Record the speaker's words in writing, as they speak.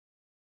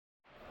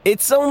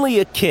It's only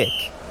a kick,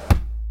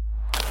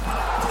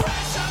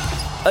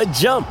 a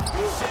jump,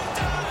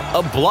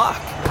 a block.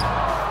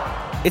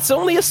 It's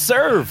only a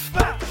serve.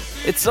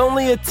 It's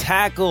only a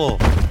tackle,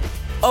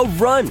 a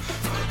run.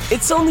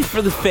 It's only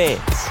for the fans.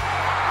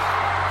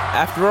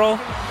 After all,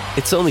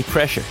 it's only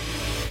pressure.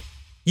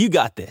 You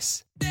got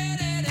this.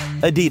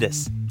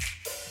 Adidas.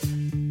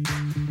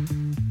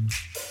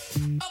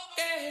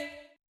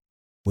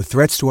 With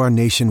threats to our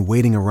nation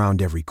waiting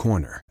around every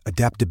corner,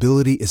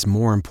 adaptability is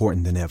more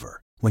important than ever.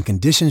 When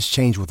conditions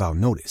change without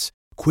notice,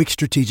 quick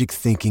strategic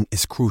thinking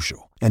is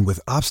crucial. And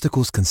with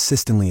obstacles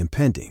consistently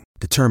impending,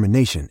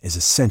 determination is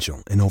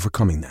essential in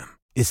overcoming them.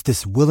 It's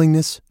this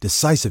willingness,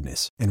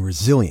 decisiveness, and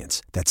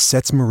resilience that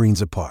sets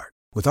Marines apart.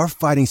 With our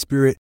fighting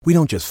spirit, we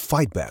don't just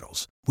fight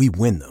battles, we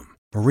win them.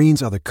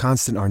 Marines are the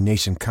constant our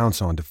nation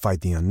counts on to fight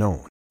the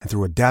unknown. And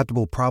through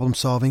adaptable problem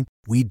solving,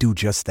 we do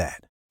just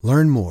that.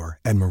 Learn more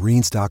at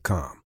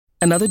marines.com.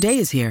 Another day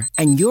is here,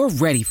 and you're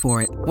ready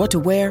for it. What to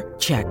wear?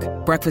 Check.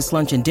 Breakfast,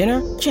 lunch, and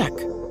dinner? Check.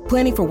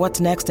 Planning for what's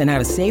next and how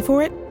to save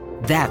for it?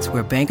 That's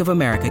where Bank of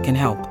America can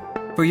help.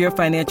 For your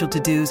financial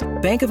to-dos,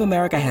 Bank of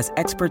America has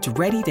experts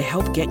ready to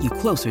help get you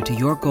closer to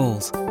your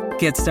goals.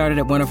 Get started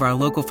at one of our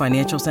local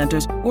financial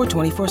centers or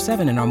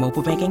 24/7 in our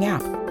mobile banking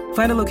app.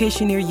 Find a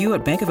location near you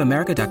at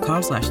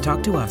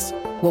bankofamerica.com/talktous.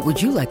 What would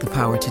you like the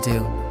power to do?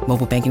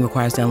 Mobile banking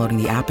requires downloading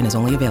the app and is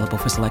only available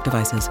for select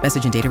devices.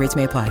 Message and data rates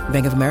may apply.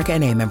 Bank of America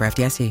N.A., member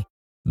FDIC.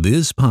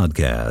 This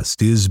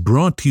podcast is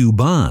brought to you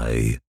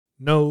by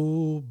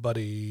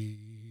Nobody.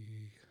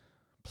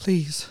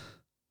 Please,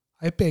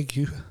 I beg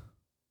you,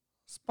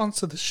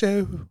 sponsor the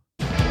show.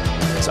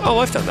 Oh,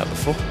 I've done that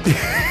before.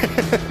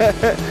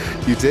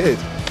 You did?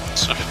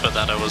 Sorry about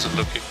that, I wasn't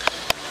looking.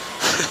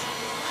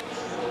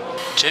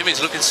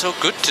 Jamie's looking so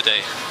good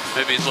today.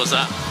 Maybe it was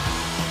that.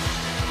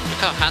 Look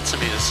how handsome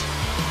he is.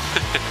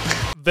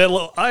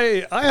 Velo,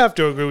 I have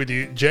to agree with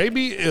you.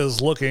 Jamie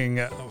is looking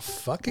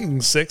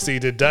fucking sexy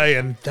today,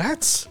 and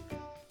that's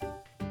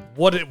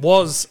what it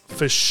was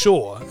for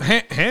sure.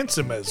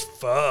 Handsome as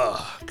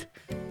fuck.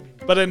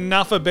 But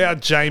enough about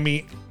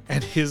Jamie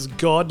and his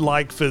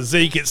godlike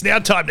physique. It's now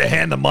time to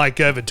hand the mic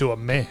over to a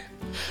man.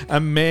 A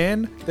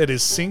man that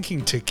is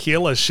sinking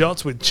tequila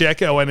shots with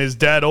Checo and his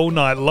dad all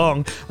night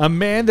long. A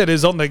man that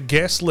is on the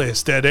guest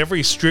list at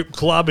every strip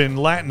club in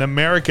Latin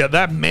America.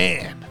 That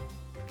man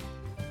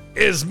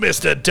is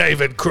Mr.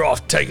 David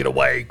Croft. Take it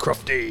away,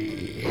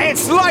 Crofty.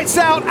 It's lights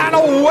out and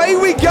away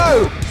we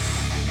go!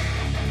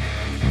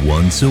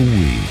 Once a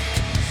week,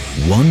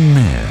 one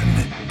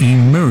man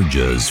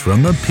emerges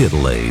from the pit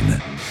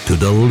lane to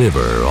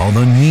deliver all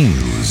the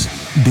news,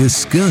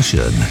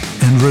 discussion,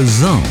 and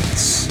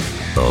results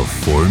of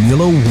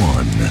Formula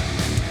One.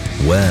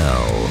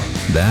 Well,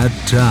 that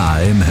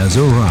time has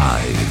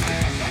arrived.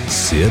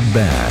 Sit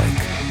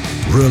back,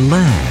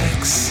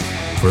 relax,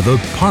 for the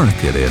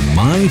Park It in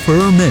My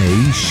Firm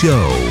A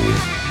show.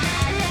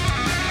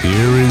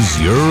 Here is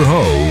your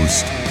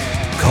host,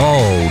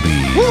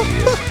 Caldy.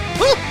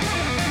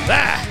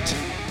 That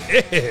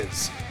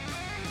is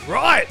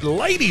right,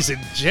 ladies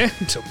and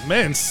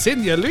gentlemen,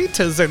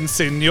 senoritas and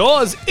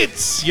senors,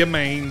 it's your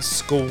main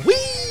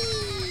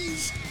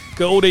squeeze,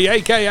 Goldie,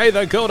 aka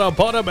the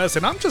Goldopotamus,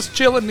 and I'm just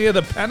chilling near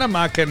the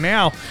Panama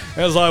Canal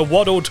as I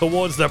waddle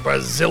towards the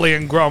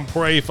Brazilian Grand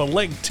Prix for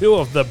leg 2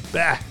 of the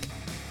back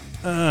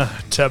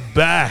to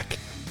back.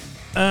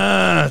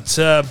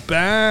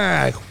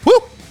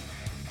 Woo!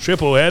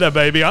 Triple header,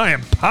 baby. I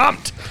am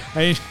pumped.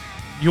 And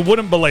you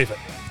wouldn't believe it.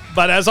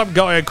 But as I'm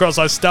going across,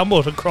 I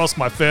stumbled across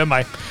my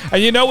Ferme.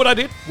 And you know what I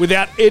did?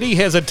 Without any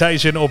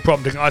hesitation or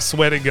prompting, I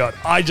swear to God,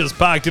 I just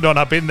parked it on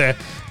up in there.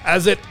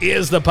 As it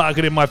is the Park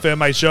It in My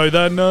Ferme show,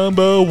 the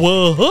number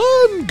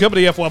one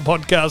comedy F1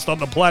 podcast on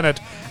the planet.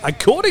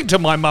 According to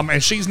my mum,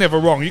 and she's never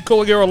wrong. You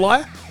calling her a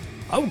liar?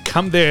 I'll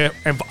come there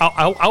and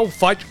I'll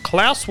fight.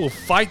 Klaus will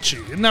fight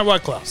you. Isn't that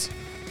right, Klaus?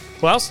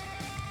 Klaus,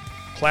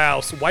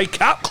 wake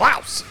up,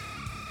 Klaus.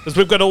 Because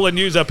we've got all the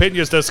news,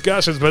 opinions,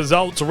 discussions,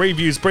 results,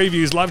 reviews,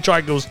 previews, love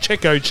triangles,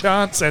 Checo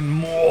chants, and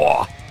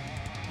more.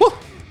 Woo!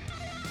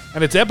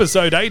 And it's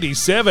episode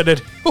 87,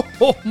 and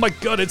oh my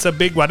God, it's a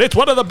big one. It's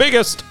one of the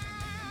biggest.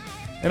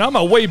 And I'm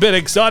a wee bit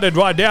excited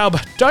right now,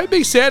 but don't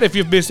be sad if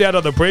you've missed out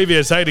on the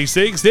previous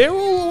 86. They're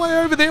all the way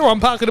over there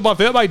on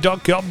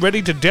parkitinmyfirme.com,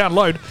 ready to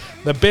download,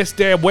 the best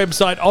damn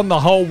website on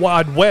the whole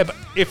wide web,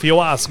 if you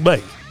ask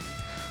me.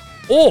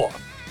 Or,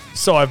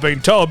 so I've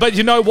been told. But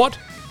you know what?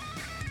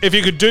 If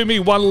you could do me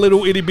one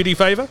little itty-bitty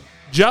favour,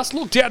 just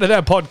look down at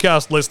that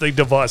podcast listening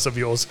device of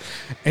yours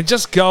and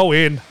just go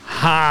in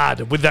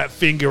hard with that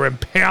finger and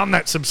pound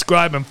that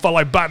subscribe and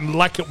follow button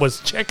like it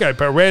was Checo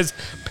Perez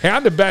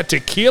pounding back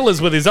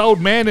tequilas with his old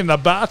man in the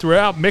bath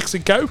throughout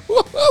Mexico.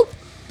 Woo-hoo!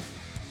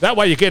 That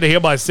way you get to hear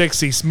my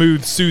sexy,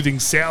 smooth, soothing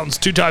sounds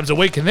 2 times a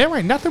week, and there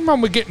ain't nothing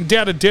wrong with getting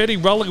down and dirty,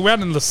 rolling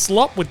around in the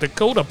slop with the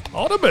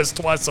Goldopotamus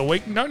twice a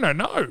week.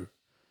 No.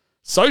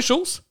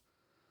 Socials?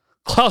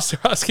 Klaus, they're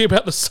asking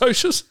about the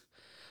socials?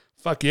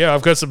 Fuck yeah,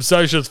 I've got some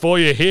socials for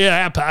you here.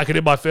 At Park It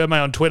in My Firme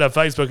on Twitter,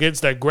 Facebook,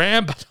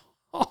 Instagram. But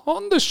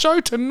on the show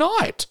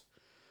tonight,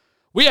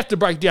 We have to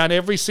break down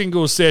every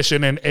single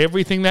session and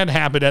everything that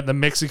happened at the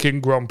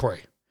Mexican Grand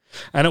Prix.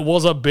 And it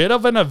was a bit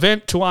of an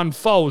event to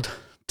unfold.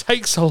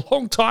 Takes a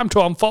long time to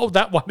unfold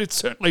that one. It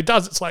certainly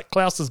does. It's like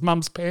Klaus's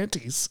mum's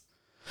panties.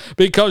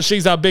 Because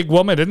she's a big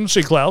woman, isn't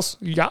she, Klaus?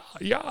 Yeah,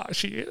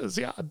 she is.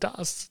 Yeah,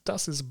 Das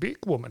is a big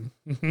woman.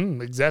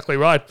 Exactly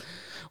right.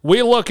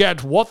 We look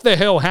at what the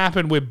hell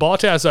happened with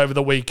Bottas over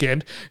the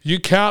weekend. You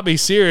can't be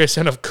serious.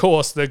 And, of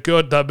course, the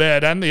good, the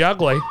bad, and the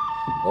ugly.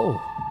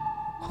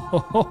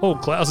 Oh,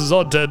 Klaus is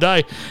on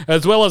today,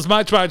 as well as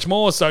much, much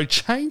more. So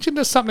change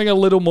into something a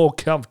little more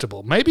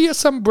comfortable. Maybe a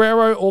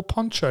sombrero or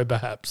poncho,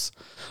 perhaps.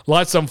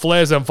 Light some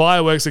flares and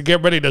fireworks and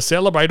get ready to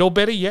celebrate. Or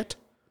better yet,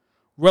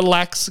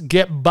 relax,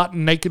 get butt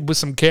naked with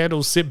some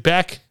candles, sit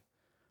back,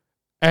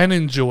 and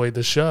enjoy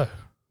the show.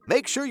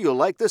 Make sure you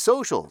like the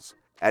socials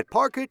at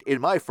Park It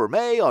in My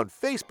Ferme on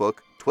Facebook,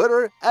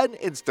 Twitter, and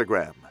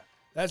Instagram.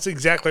 That's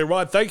exactly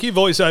right. Thank you,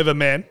 voiceover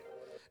man.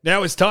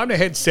 Now it's time to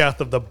head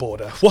south of the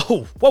border.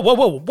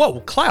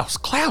 Whoa.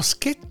 Klaus,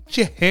 get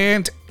your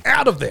hand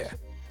out of there.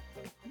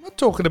 I'm not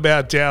talking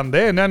about down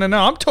there. No.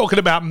 I'm talking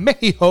about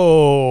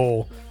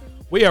Mexico.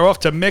 We are off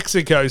to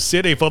Mexico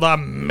City for the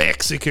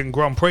Mexican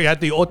Grand Prix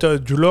at the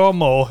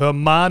Autodromo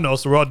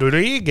Hermanos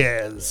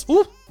Rodriguez.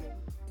 Ooh.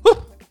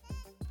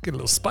 Get a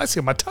little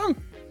spicy on my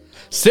tongue.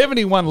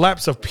 71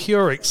 laps of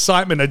pure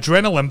excitement,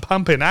 adrenaline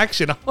pumping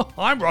action.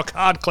 I'm rock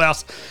hard,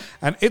 Klaus.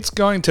 And it's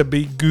going to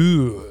be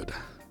good.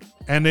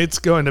 And it's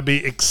going to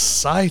be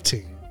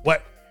exciting. Wait,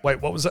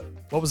 what was that?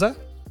 What was that?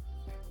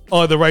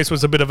 Oh, the race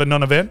was a bit of a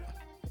non-event.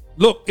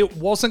 Look, it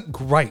wasn't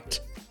great.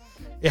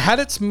 It had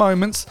its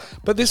moments,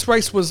 but this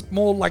race was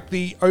more like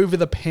the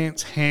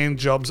over-the-pants hand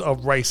jobs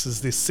of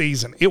races this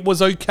season. It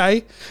was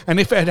okay, and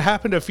if it had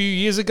happened a few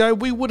years ago,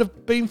 we would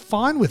have been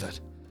fine with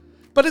it.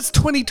 But it's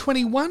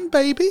 2021,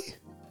 baby.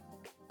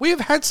 We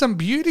have had some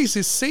beauties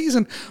this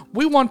season.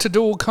 We want to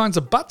do all kinds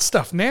of butt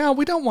stuff now.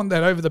 We don't want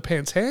that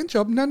over-the-pants hand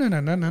job.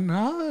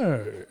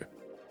 No.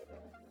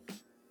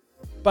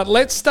 But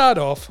let's start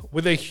off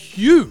with a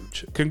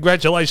huge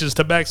congratulations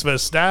to Max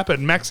Verstappen,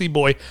 Maxi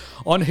boy,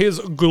 on his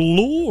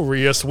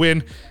glorious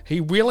win. He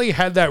really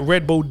had that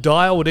Red Bull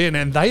dialed in,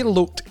 and they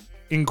looked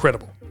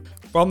incredible.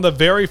 From the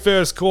very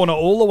first corner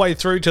all the way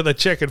through to the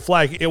checkered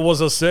flag, it was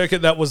a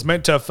circuit that was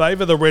meant to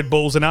favour the Red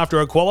Bulls, and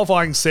after a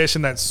qualifying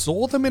session that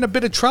saw them in a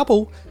bit of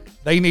trouble,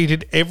 they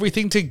needed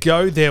everything to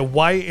go their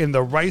way in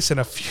the race and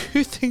a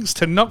few things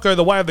to not go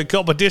the way of the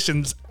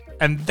competitions,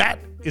 and that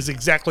is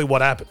exactly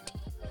what happened.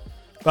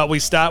 But we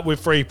start with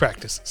free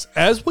practices,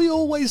 as we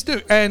always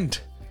do, and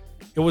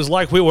it was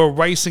like we were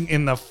racing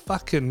in the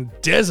fucking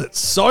desert.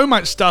 So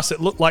much dust,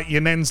 it looked like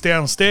your nan's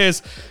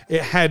downstairs.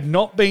 It had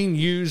not been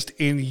used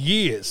in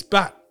years,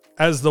 but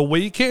as the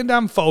weekend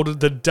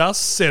unfolded, the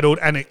dust settled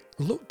and it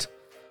looked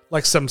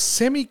like some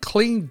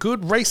semi-clean,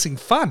 good racing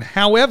fun.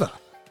 However,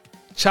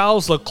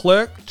 Charles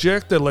Leclerc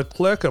jerked the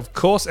Leclerc, of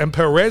course, and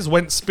Perez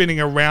went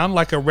spinning around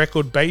like a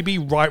record baby,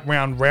 right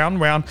round,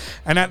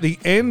 and at the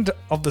end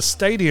of the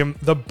stadium,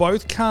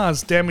 both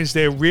cars damaged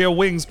their rear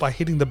wings by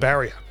hitting the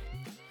barrier.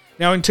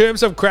 Now, in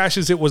terms of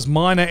crashes, it was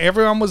minor.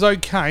 Everyone was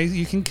okay.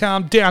 You can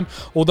calm down.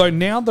 Although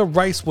now the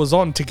race was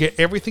on to get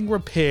everything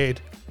repaired.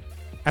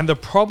 And the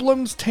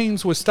problems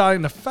teams were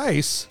starting to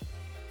face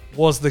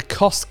was the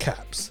cost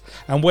caps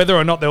and whether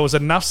or not there was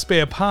enough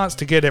spare parts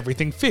to get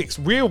everything fixed.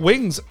 Rear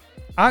wings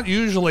aren't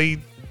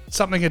usually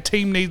something a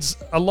team needs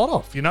a lot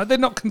of. You know, they're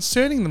not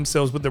concerning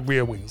themselves with the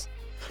rear wings.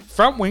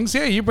 Front wings,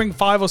 yeah, you bring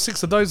 5 or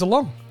 6 of those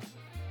along.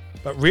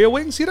 But rear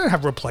wings, you don't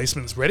have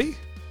replacements ready.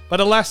 But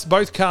alas,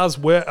 both cars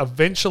were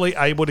eventually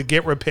able to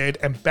get repaired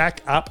and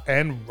back up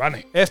and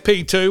running.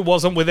 FP2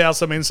 wasn't without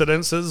some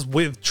incidences,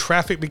 with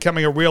traffic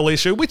becoming a real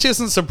issue, which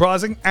isn't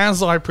surprising,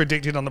 as I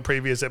predicted on the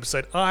previous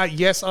episode.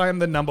 Yes, I am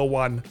the number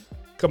one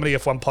Comedy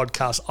F1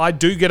 podcast. I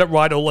do get it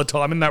right all the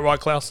time. Isn't that right,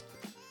 Klaus?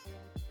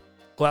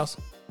 Klaus?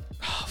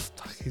 Oh,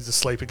 fuck, he's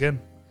asleep again.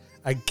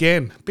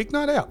 Big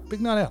night out.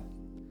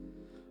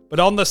 But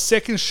on the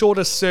second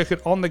shortest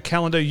circuit on the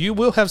calendar, you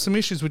will have some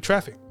issues with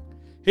traffic.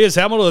 Here's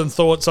Hamilton's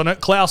thoughts on it.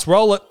 Klaus,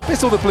 roll it.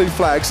 Missed all the blue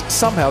flags.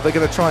 Somehow they're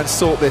going to try and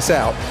sort this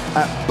out.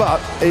 But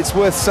it's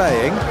worth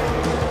saying...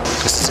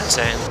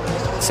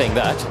 Saying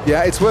that?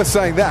 Yeah, it's worth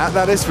saying that.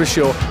 That is for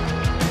sure.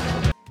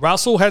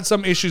 Russell had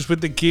some issues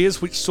with the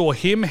gears, which saw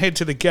him head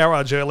to the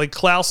garage early.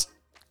 Klaus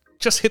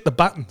just hit the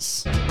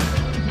buttons.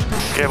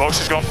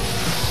 Gearbox is gone.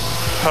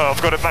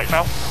 I've got it back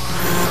now.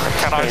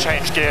 Can I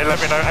change gear? Let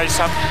me know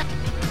ASAP.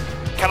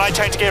 Can I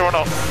change gear or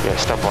not? Yeah,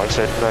 stand by,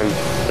 said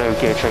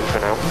no gear change for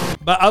now.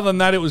 But other than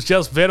that, it was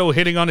just Vettel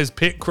hitting on his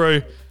pit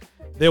crew.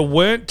 There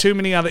weren't too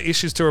many other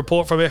issues to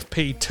report from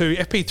FP2.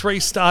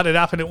 FP3 started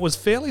up and it was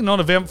fairly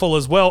non-eventful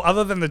as well,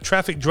 other than the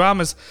traffic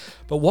dramas.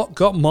 But what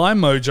got my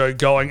mojo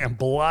going and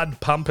blood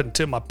pumping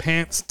to my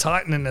pants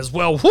tightening as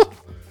well,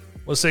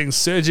 was seeing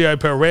Sergio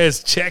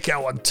Perez check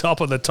out on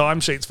top of the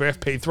timesheets for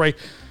FP3.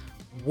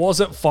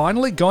 Was it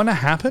finally going to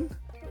happen?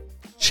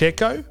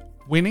 Checo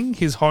winning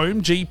his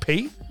home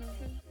GP?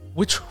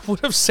 Which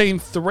would have seen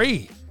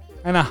 3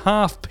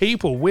 2.5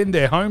 people win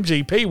their home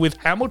GP, with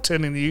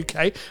Hamilton in the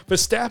UK,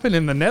 Verstappen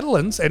in the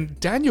Netherlands, and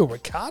Daniel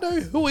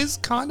Ricciardo, who is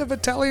kind of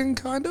Italian,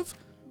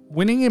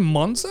 winning in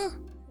Monza?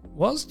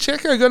 Was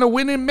Checo going to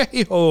win in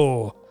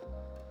Mexico?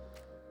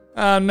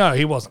 No,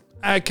 he wasn't.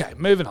 Okay,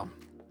 moving on.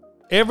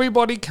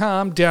 Everybody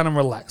calm down and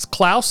relax.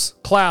 Klaus,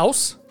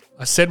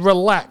 I said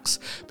relax,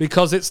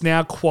 because it's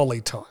now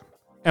quali time.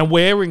 And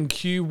we're in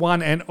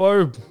Q1, and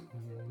oh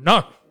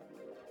no,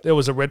 there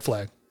was a red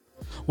flag.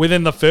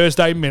 Within the first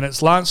 8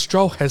 minutes, Lance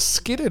Stroll has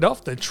skidded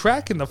off the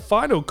track in the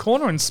final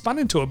corner and spun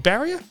into a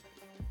barrier.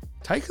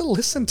 Take a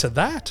listen to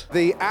that.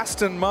 The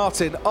Aston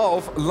Martin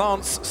of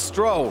Lance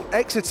Stroll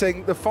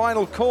exiting the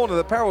final corner.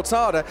 The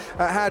Peraltada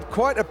had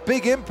quite a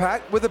big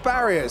impact with the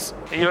barriers.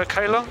 Are you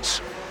okay, Lance?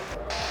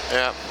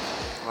 Yeah,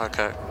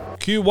 okay.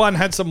 Q1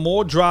 had some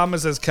more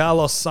dramas as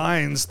Carlos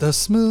Sainz, the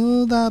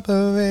smooth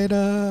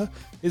operator,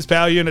 his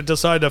power unit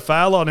decided to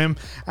fail on him,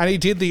 and he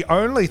did the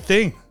only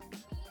thing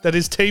that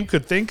his team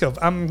could think of.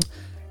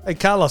 Hey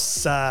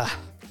Carlos, have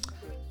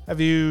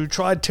you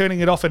tried turning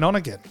it off and on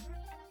again?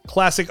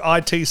 Classic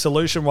IT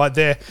solution right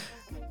there.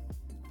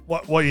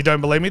 What, you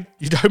don't believe me?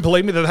 You don't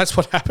believe me that that's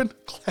what happened?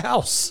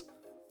 Klaus,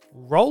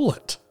 roll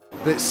it.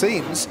 It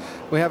seems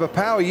we have a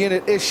power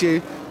unit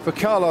issue for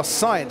Carlos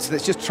Sainz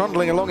that's just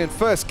trundling along in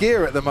first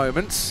gear at the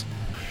moment.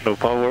 No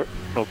power.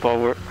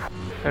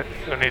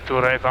 You need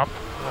to rev up.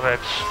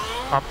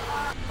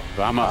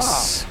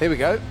 Vamos. Here we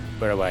go.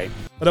 We're away.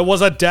 But it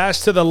was a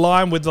dash to the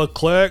line with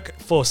Leclerc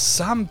for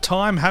some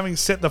time, having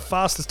set the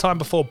fastest time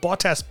before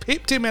Bottas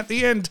pipped him at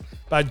the end.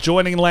 But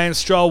joining Lance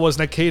Stroll was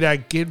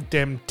Nikita Give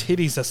Them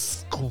Titties a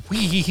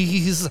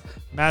Squeeze,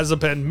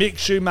 Mazepin, Mick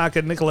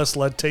Schumacher, Nicholas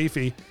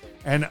Latifi,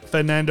 and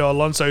Fernando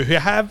Alonso,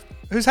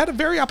 who's had a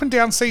very up and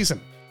down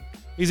season.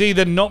 He's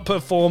either not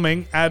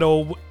performing at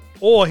all,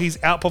 or he's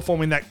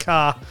outperforming that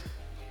car.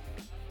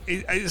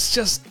 It's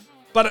just...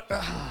 But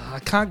I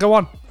can't go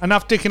on.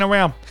 Enough dicking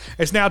around.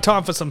 It's now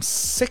time for some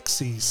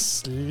sexy,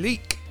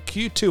 sleek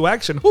Q2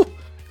 action. Whew.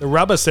 The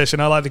rubber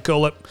session, I like to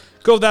call it.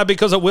 Call that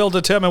because it will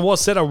determine what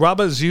set of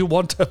rubbers you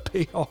want to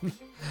be on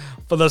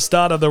for the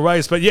start of the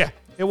race. But yeah,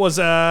 it was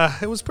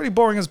pretty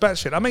boring as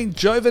batshit. I mean,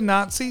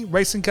 Giovinazzi,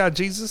 racing car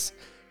Jesus,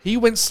 he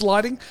went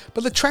sliding,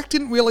 but the track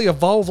didn't really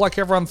evolve like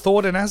everyone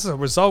thought, and as a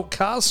result,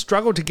 cars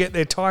struggled to get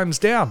their times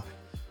down.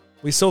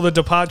 We saw the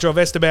departure of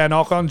Esteban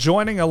Ocon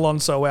joining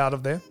Alonso out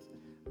of there.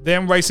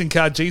 Then Racing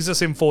Car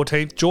Jesus in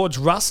 14th, George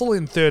Russell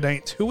in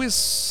 13th, who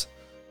is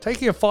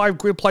taking a 5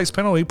 grid place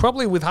penalty,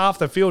 probably with half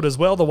the field as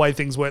well, the way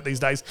things work these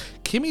days.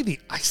 Kimi the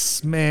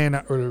Iceman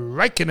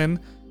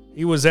Räikkönen,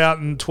 he was out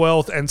in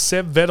 12th, and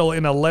Seb Vettel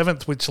in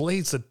 11th, which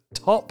leads the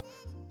top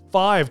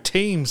 5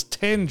 teams,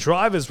 10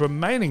 drivers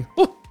remaining.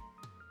 Ooh,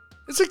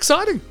 it's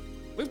exciting.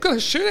 We've got a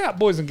shootout,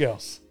 boys and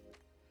girls.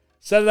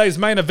 Saturday's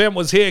main event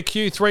was here,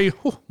 Q3.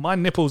 Whew, my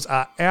nipples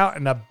are out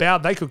and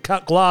about. They could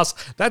cut glass.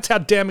 That's how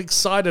damn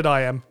excited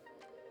I am.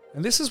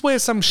 And this is where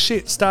some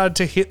shit started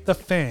to hit the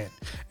fan.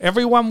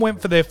 Everyone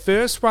went for their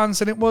first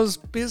runs and it was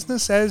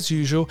business as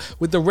usual,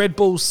 with the Red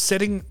Bulls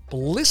setting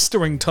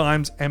blistering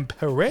times and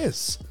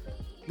Perez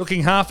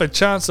looking half a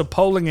chance of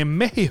polling in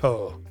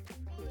Mexico.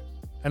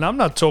 And I'm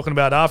not talking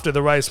about after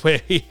the race where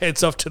he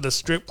heads off to the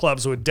strip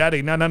clubs with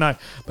Daddy. No.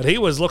 But he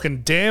was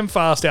looking damn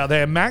fast out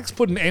there. Max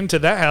put an end to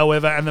that,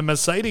 however, and the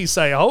Mercedes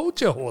say, hold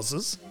your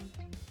horses.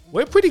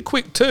 We're pretty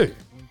quick too.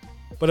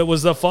 But it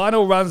was the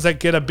final runs that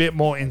get a bit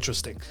more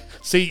interesting.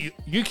 See,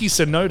 Yuki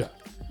Tsunoda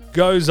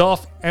goes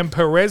off, and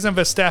Perez and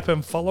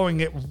Verstappen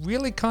following it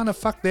really kind of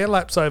fucked their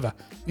laps over.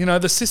 You know,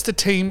 the sister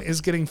team is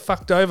getting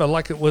fucked over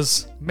like it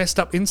was messed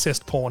up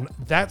incest porn.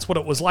 That's what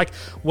it was like.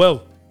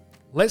 Well,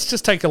 let's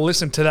just take a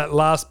listen to that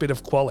last bit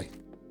of quali.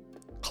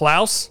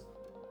 Klaus,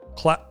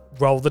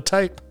 roll the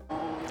tape.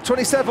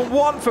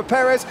 27-1 for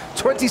Perez,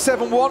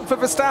 27-1 for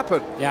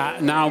Verstappen. Yeah,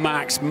 now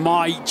Max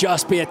might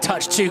just be a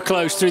touch too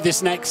close through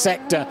this next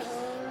sector.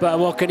 But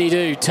what can he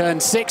do? Turn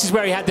 6 is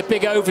where he had the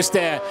big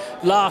oversteer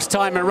last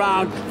time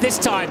around. This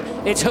time,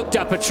 it's hooked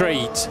up a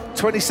treat.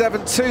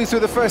 27-2 through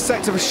the first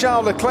sector for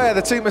Charles Leclerc.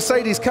 The two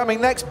Mercedes coming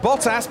next.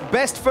 Bottas,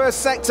 best first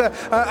sector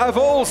of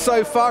all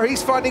so far.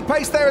 He's finding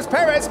pace there as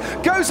Perez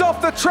goes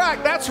off the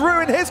track. That's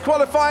ruined his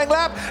qualifying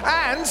lap.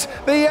 And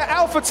the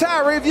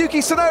AlphaTauri of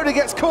Yuki Tsunoda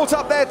gets caught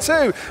up there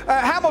too.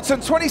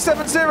 Hamilton,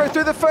 27-0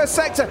 through the first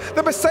sector.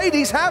 The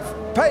Mercedes have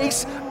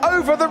pace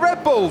over the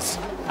Red Bulls.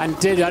 And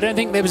I don't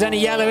think there was any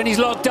yellow, and he's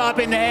locked up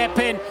in the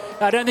hairpin.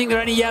 I don't think there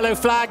are any yellow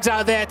flags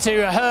out there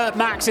to hurt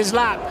Max's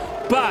lap.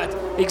 But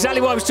exactly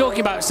what I was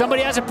talking about.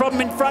 Somebody has a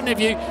problem in front of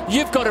you.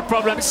 You've got a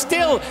problem.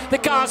 Still, the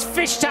car's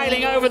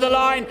fishtailing over the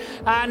line,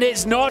 and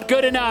it's not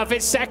good enough.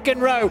 It's second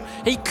row.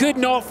 He could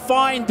not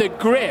find the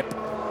grip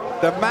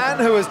The man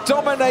who has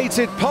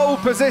dominated pole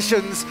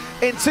positions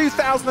in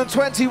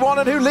 2021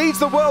 and who leads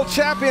the World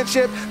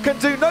Championship can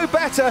do no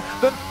better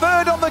than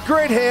third on the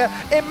grid here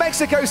in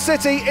Mexico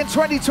City in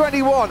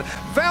 2021.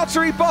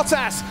 Valtteri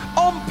Bottas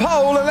on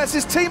pole unless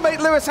his teammate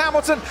Lewis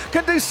Hamilton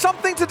can do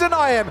something to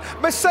deny him.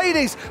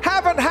 Mercedes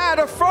haven't had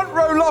a front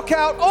row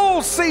lockout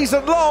all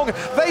season long.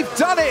 They've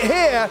done it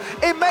here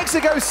in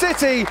Mexico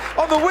City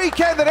on the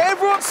weekend that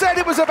everyone said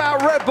it was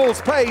about Red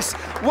Bull's pace.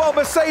 Well,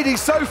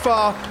 Mercedes so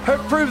far have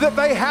proved that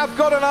they have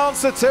got an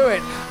answer to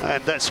it.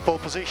 And that's pole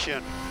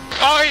position.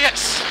 Oh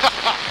yes!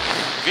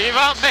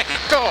 Viva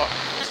Mexico!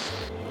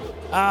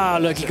 Ah,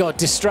 look, he got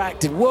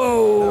distracted.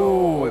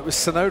 Whoa! Oh, it was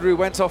Tsunoda who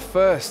went off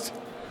first.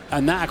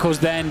 And that, of course,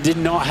 then did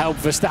not help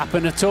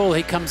Verstappen at all.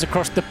 He comes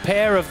across the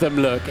pair of them,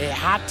 look. He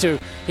had to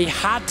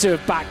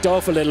have backed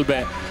off a little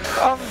bit.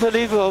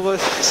 Unbelievable.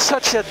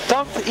 Such a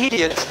dumb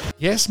idiot.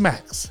 Yes,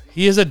 Max.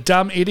 He is a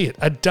dumb idiot.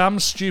 A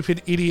dumb,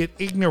 stupid idiot.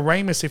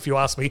 Ignoramus, if you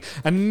ask me.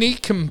 A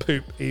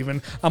nincompoop,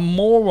 even. A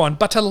moron.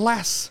 But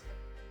alas,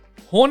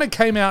 Horner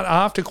came out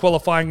after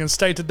qualifying and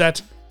stated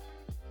that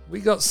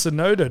we got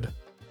Tsunoda'd,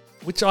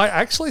 which I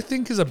actually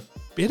think is a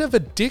bit of a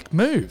dick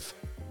move.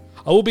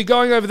 I will be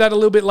going over that a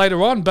little bit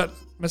later on, but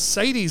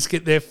Mercedes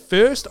get their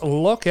first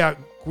lockout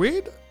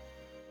grid?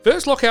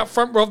 First lockout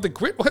front row of the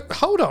grid?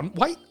 Hold on,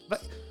 wait.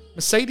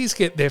 Mercedes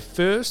get their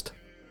first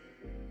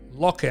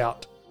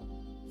lockout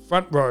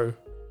front row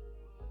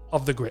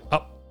of the grid.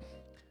 Oh,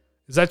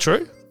 is that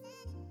true?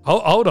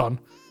 Hold on.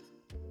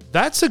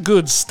 That's a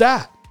good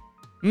stat.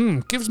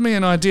 Gives me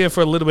an idea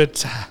for a little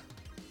bit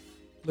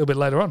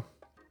later on.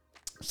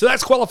 So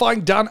that's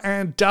qualifying done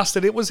and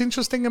dusted. It was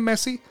interesting and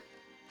messy.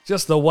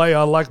 Just the way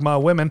I like my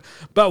women.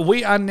 But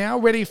we are now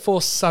ready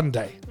for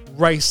Sunday,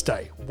 race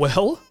day.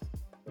 Well,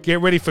 get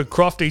ready for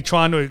Crofty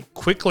trying to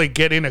quickly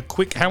get in a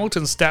quick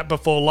Hamilton stat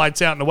before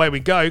lights out and away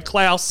we go.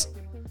 Klaus,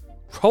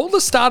 roll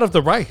the start of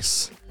the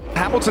race.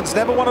 Hamilton's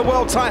never won a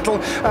world title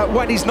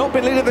when he's not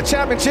been leading the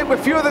championship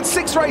with fewer than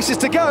 6 races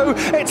to go.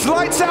 It's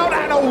lights out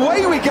and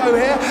away we go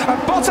here. And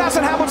Bottas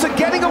and Hamilton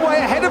getting away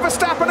ahead of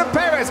Verstappen and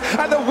Perez.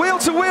 And the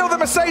wheel-to-wheel, the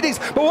Mercedes.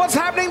 But what's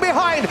happening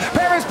behind?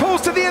 Perez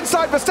pulls to the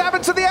inside,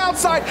 Verstappen to the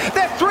outside.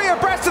 They're 3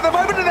 abreast at the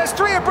moment and there's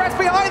 3 abreast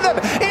behind them.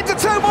 Into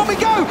turn 1 we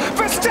go.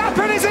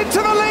 Verstappen is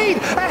into the lead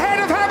ahead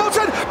of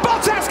Hamilton.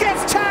 Bottas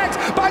gets tagged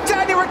by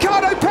Daniel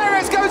Ricciardo.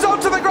 Perez goes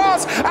onto the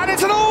grass and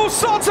it's an all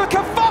sorts of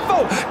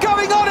kerfuffle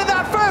going on in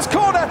that first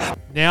corner.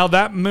 Now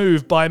that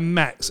move by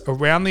Max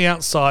around the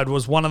outside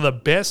was one of the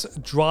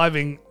best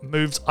driving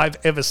moves I've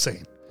ever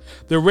seen.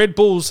 The Red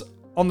Bulls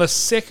on the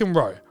second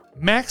row.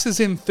 Max is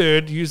in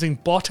third using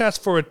Bottas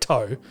for a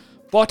tow.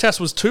 Bottas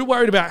was too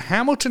worried about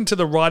Hamilton to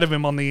the right of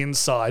him on the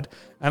inside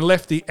and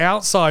left the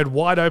outside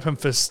wide open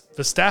for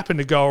Verstappen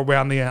to go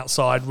around the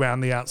outside,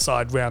 round the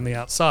outside, round the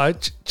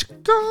outside.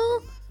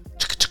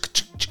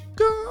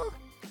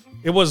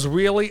 It was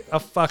really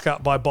a fuck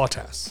up by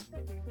Bottas.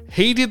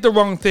 He did the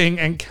wrong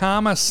thing and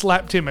Karma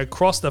slapped him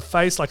across the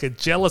face like a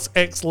jealous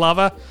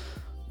ex-lover.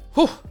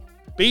 Whew,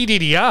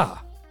 BDDR.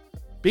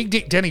 Big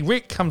Dick Danny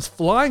Rick comes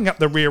flying up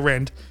the rear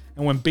end,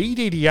 and when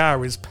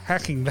BDDR is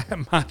packing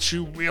that much,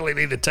 you really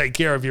need to take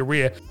care of your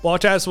rear.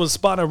 Bottas was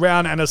spun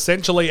around and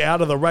essentially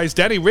out of the race.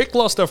 Danny Rick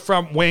lost a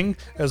front wing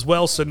as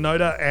well.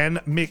 Tsunoda and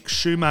Mick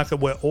Schumacher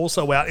were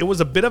also out. It was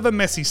a bit of a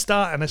messy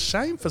start and a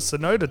shame for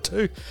Tsunoda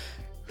too,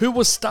 who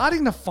was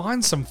starting to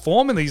find some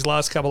form in these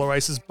last couple of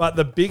races. But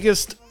the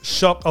biggest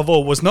shock of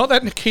all was not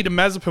that Nikita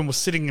Mazepin was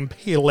sitting in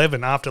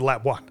P11 after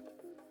lap 1,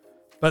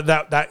 but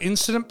that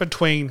incident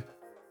between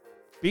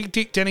Big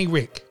Dick Danny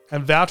Rick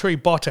and Valtteri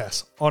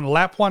Bottas on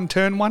lap 1,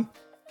 turn 1,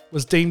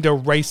 was deemed a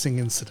racing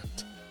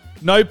incident.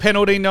 No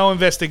penalty, no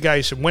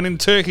investigation. When in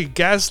Turkey,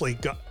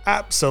 Gasly got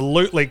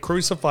absolutely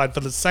crucified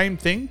for the same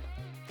thing.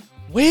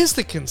 Where's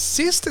the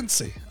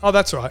consistency? Oh,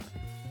 that's right.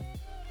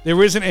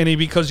 There isn't any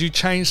because you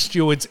change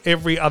stewards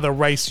every other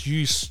race,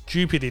 you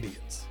stupid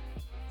idiots.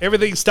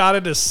 Everything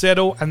started to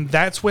settle and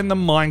that's when the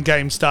mind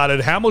game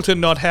started.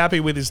 Hamilton not happy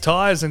with his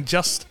tyres, and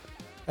just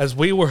as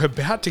we were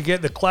about to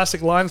get the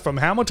classic lines from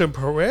Hamilton,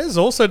 Perez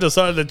also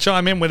decided to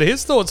chime in with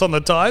his thoughts on the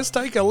tyres.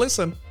 Take a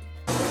listen.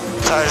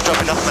 Tyres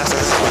dropping off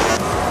masses.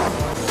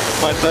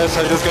 My tyres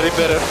are just getting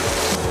better.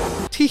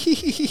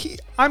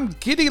 I'm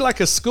giddy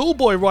like a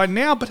schoolboy right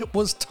now, but it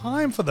was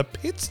time for the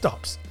pit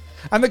stops.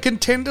 And the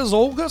contenders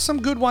all got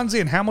some good ones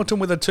in. Hamilton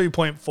with a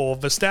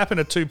 2.4, Verstappen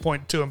a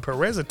 2.2, and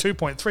Perez a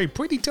 2.3.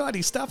 Pretty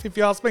tidy stuff, if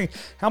you ask me.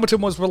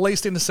 Hamilton was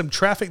released into some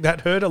traffic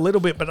that hurt a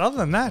little bit, but other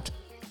than that,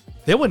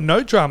 there were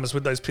no dramas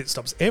with those pit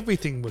stops.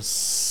 Everything was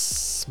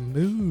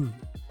smooth.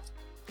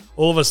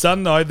 All of a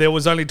sudden, though, there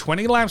was only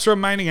 20 laps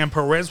remaining and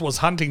Perez was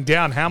hunting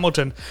down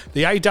Hamilton.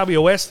 The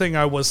AWS thing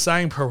I was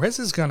saying, Perez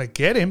is going to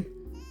get him.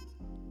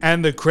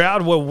 And the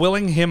crowd were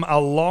willing him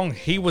along.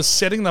 He was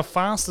setting the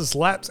fastest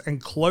laps and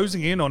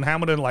closing in on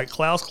Hamilton like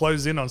Klaus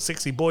closed in on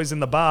 60 boys in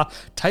the bar.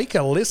 Take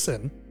a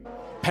listen.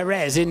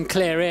 Perez in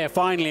clear air,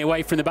 finally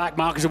away from the back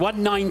markers.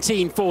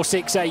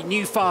 1:19.468,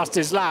 new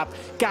fastest lap,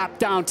 gap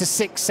down to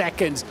 6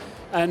 seconds.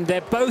 and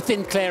they're both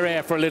in clear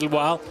air for a little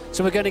while,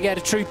 so we're going to get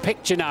a true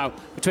picture now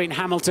between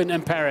Hamilton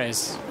and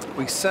Perez.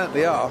 We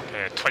certainly are.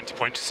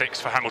 20.6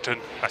 for Hamilton,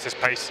 that's his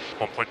pace.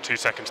 1.2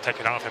 seconds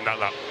taken out of him that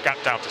lap. Gap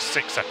down to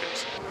 6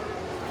 seconds.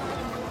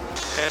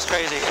 Yeah, it's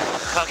crazy.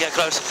 Can't get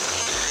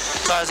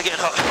close. Tires are getting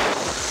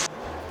hot.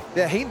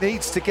 Yeah, he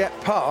needs to get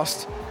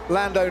past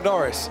Lando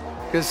Norris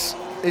because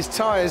his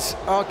tyres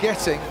are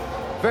getting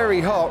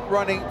very hot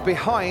running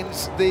behind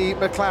the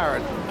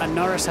McLaren. And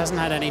Norris hasn't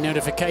had any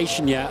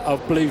notification yet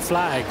of blue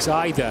flags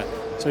either,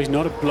 so he's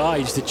not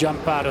obliged to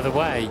jump out of the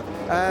way.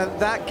 And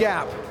that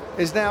gap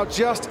is now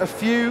just a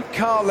few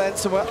car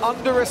lengths, and we're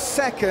under a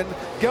second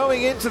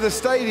going into the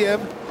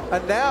stadium,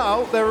 and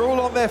now they're all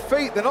on their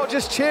feet. They're not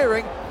just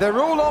cheering, they're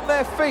all on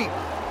their feet.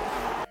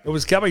 It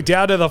was coming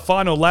down to the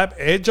final lap.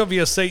 Edge of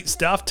your seat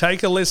stuff.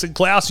 Take a listen,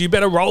 Klaus. You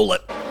better roll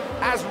it.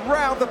 As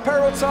round the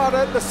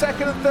Perotada, the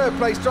second and third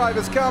place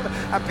drivers come,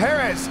 and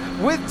Perez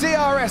with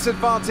DRS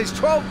advantage,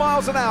 12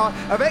 miles an hour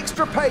of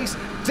extra pace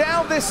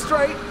down this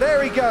straight.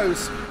 There he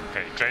goes.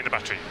 Okay, drain the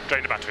battery,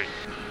 drain the battery.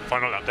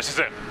 Final lap, this is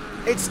it.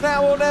 It's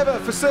now or never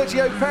for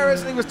Sergio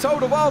Perez, and he was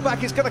told a while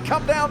back it's going to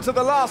come down to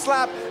the last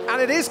lap,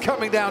 and it is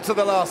coming down to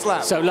the last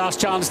lap. So last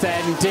chance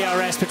then,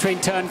 DRS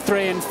between turn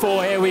 3 and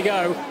 4, here we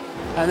go.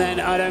 And then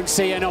I don't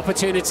see an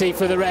opportunity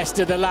for the rest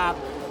of the lap,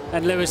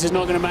 and Lewis is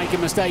not going to make a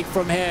mistake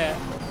from here.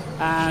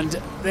 And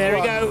there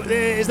we go.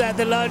 Is that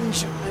the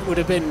lunge? It would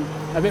have been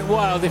a bit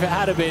wild if it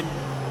had been.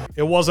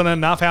 It wasn't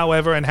enough,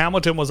 however, and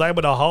Hamilton was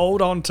able to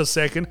hold on to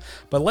second.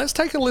 But let's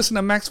take a listen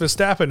to Max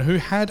Verstappen, who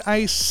had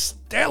a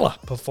stellar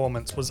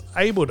performance, was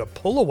able to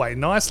pull away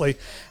nicely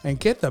and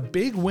get the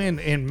big win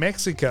in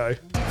Mexico.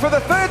 For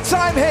the third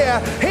time here,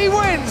 he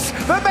wins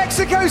the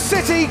Mexico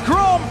City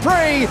Grand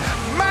Prix.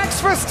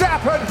 Max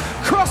Verstappen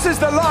crosses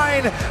the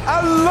line,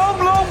 a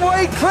long, long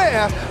way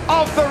clear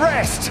of the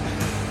rest.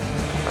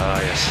 Ah,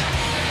 yes,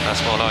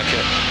 that's more like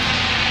it.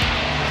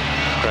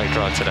 Great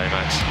drive today,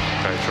 Max.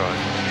 Great drive.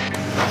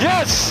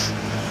 Yes!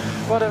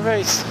 What a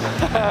race.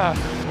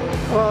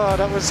 Oh,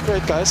 that was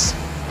great, guys.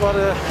 What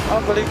an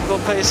unbelievable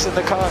pace in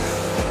the car.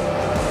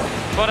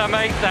 What a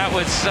mate, that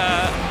was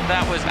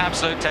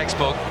absolute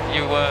textbook.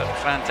 You were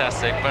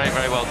fantastic. Very,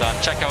 very well done.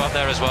 Checo up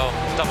there as well.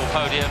 Double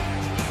podium.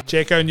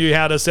 Checo knew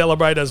how to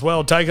celebrate as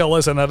well. Take a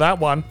listen to that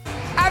one.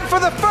 And for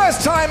the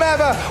first time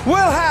ever,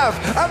 we'll have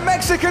a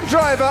Mexican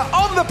driver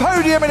on the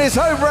podium in his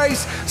home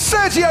race.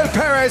 Sergio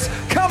Perez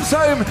comes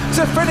home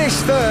to finish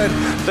third.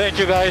 Thank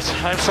you, guys.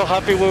 I'm so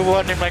happy we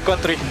won in my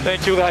country.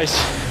 Thank you, guys.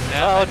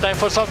 Now time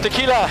for some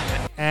tequila.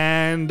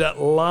 And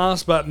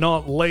last but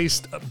not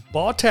least,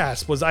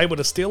 Bottas was able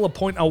to steal a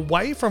point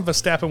away from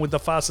Verstappen with the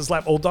fastest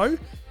lap, although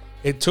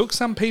it took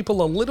some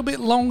people a little bit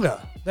longer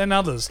than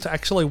others to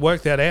actually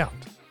work that out.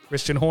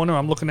 Christian Horner,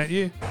 I'm looking at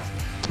you.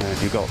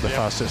 And you got the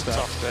fastest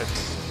lap.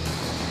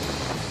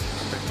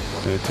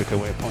 It took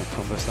away a point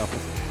from Verstappen.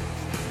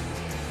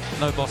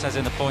 No Bottas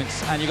in the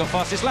points, and you got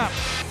fastest lap.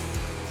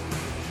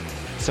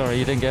 Sorry,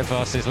 you didn't get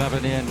fastest lap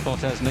in the end.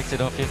 Bottas nicked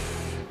it off you.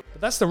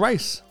 But that's the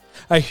race.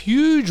 A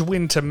huge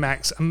win to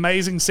Max.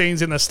 Amazing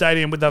scenes in the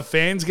stadium with the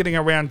fans getting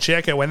around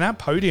Checo, and that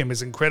podium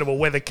is incredible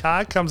where the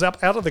car comes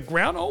up out of the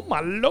ground. Oh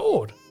my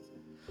Lord.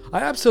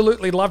 I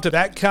absolutely loved it.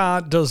 That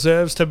car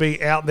deserves to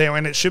be out there,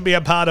 and it should be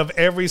a part of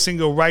every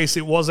single race.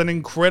 It was an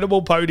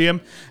incredible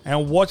podium,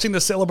 and watching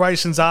the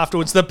celebrations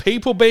afterwards, the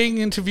people being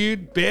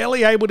interviewed,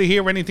 barely able to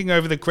hear anything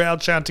over the crowd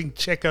chanting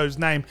Checo's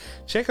name.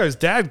 Checo's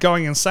dad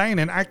going insane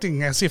and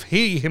acting as if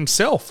he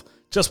himself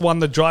just won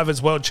the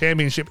Drivers' World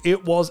Championship.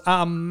 It was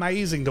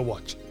amazing to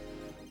watch.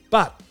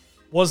 But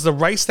was the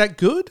race that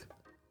good?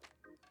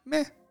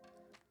 Meh.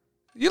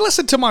 You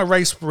listen to my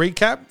race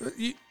recap.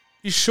 You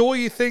sure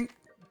you think,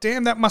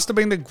 damn, that must have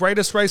been the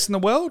greatest race in the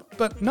world?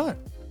 But no.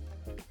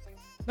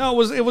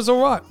 No, it was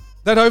all right.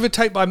 That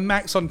overtake by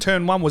Max on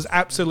turn 1 was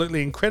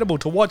absolutely incredible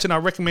to watch, and I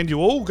recommend you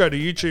all go to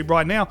YouTube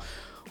right now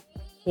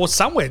or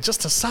somewhere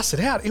just to suss it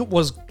out. It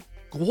was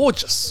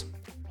gorgeous.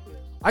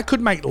 I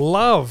could make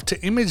love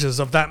to images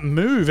of that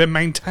move and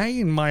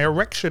maintain my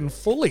erection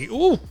fully.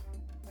 Ooh.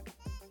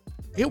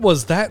 It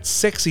was that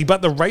sexy,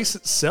 but the race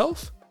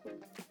itself,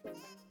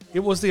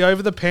 it was the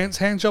over-the-pants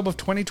handjob of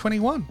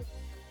 2021.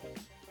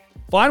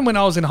 Fine when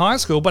I was in high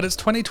school, but it's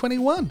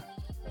 2021.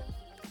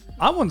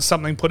 I want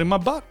something put in my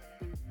butt,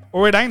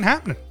 or it ain't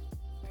happening.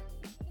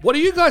 What do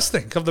you guys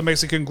think of the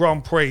Mexican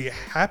Grand Prix?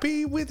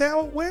 Happy with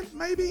how it went,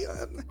 maybe?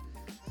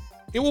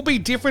 It will be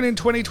different in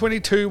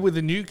 2022 with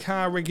the new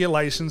car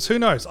regulations. Who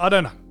knows? I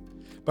don't know.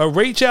 But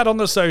reach out on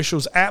the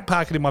socials at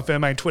Park It In My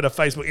Firm, Twitter,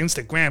 Facebook,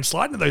 Instagram.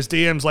 Slide into those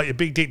DMs like your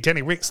big dick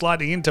Danny Rick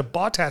sliding into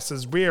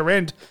Bottas's rear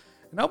end.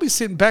 And I'll be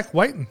sitting back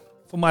waiting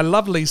for my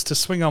lovelies to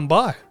swing on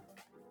by.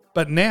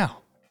 But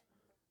now,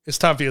 it's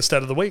time for your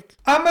stat of the week.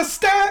 I'm a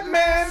stat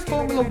man,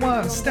 Formula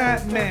One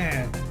stat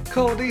man.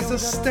 Cody's a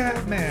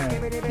stat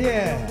man.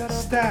 Yeah,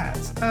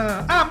 stats.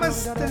 I'm a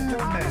stat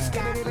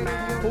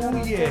man.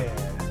 Oh yeah.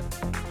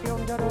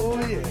 Oh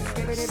yeah.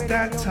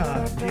 Stat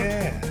time.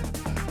 Yeah.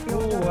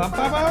 Oh,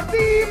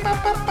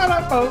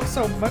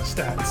 so much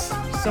stats.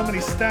 So many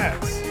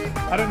stats.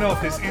 I don't know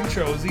if this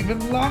intro is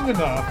even long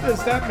enough.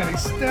 There's that many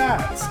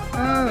stats.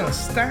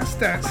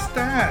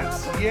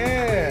 Stats.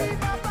 Yeah.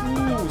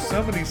 Ooh,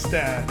 so many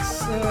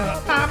stats.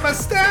 I'm a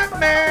stat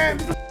man.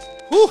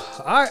 Whew,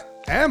 I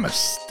am a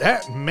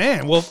stat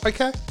man. Well,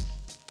 okay.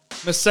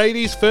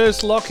 Mercedes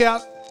first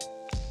lockout.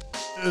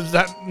 Is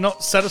that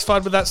not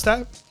satisfied with that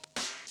stat?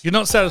 You're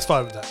not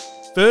satisfied with that.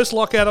 First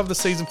lockout of the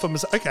season for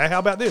Mercedes. Okay, how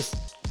about this?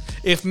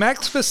 If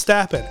Max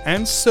Verstappen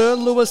and Sir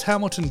Lewis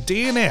Hamilton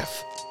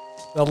DNF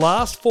the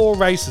last 4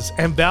 races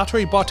and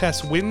Valtteri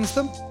Bottas wins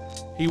them,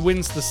 he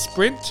wins the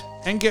sprint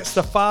and gets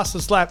the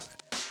fastest lap,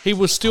 he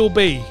will still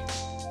be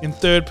in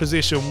 3rd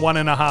position,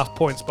 1.5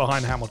 points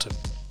behind Hamilton.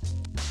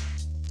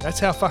 That's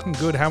how fucking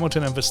good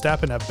Hamilton and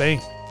Verstappen have been.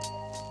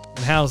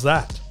 And how's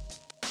that?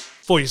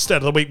 For your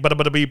stat of the week,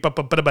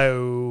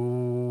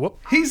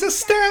 he's a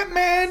stat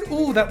man.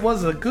 Ooh, that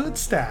was a good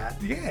stat.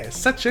 Yeah,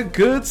 such a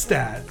good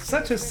stat.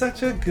 Such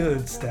a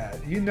good stat.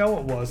 You know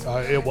it was.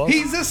 It was.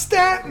 He's a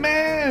stat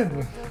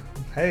man.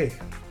 Hey,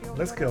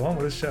 let's go on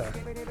with the show.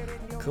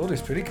 Cool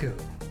is pretty cool.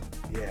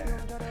 Yeah.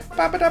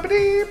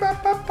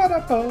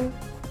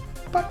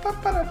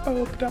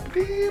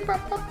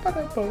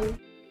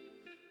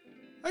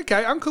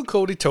 Okay, Uncle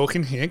Cordy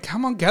talking here.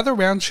 Come on, gather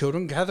round,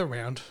 children, gather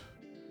round.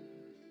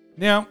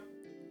 Now,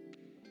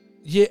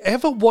 you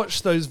ever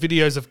watch those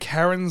videos of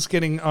Karens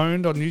getting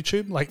owned on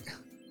YouTube? Like,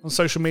 on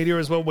social media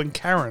as well, when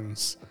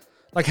Karens...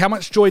 Like, how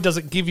much joy does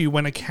it give you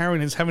when a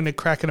Karen is having a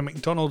crack at a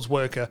McDonald's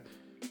worker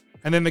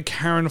and then the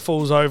Karen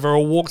falls over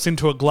or walks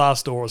into a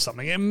glass door or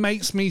something? It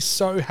makes me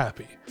so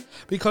happy.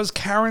 Because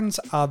Karens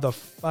are the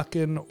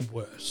fucking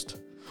worst.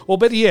 Or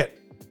better yet,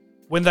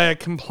 when they are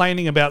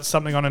complaining about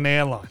something on an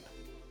airline.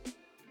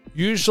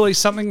 Usually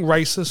something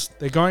racist,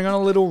 they're going on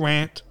a little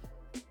rant,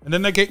 and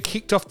then they get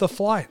kicked off the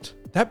flight.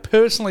 That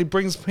personally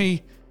brings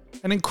me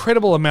an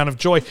incredible amount of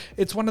joy.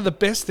 It's one of the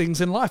best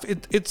things in life.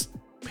 It's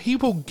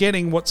people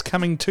getting what's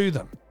coming to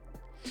them.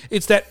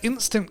 It's that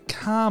instant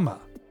karma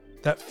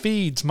that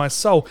feeds my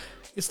soul.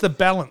 It's the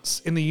balance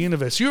in the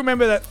universe. You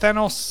remember that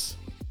Thanos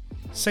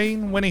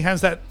scene when he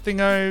has that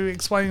thingo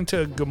explaining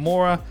to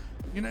Gamora?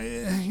 You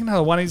know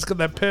the one, he's got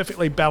that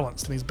perfectly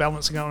balanced and he's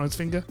balancing it on his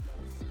finger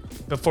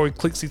before he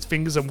clicks his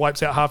fingers and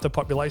wipes out half the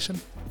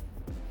population?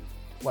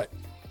 Wait,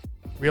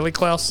 really,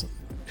 Klaus?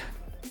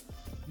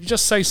 You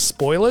just say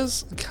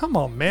spoilers? Come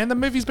on, man. The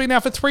movie's been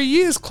out for 3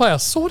 years,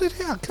 Klaus. Sort it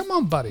out. Come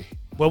on, buddy.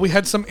 Well, we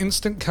had some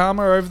instant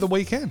karma over the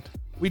weekend.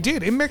 We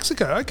did, in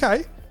Mexico.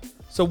 Okay.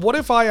 So what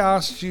if I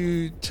asked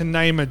you to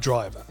name a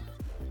driver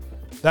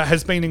that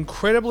has been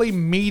incredibly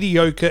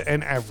mediocre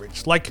and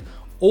average? Like,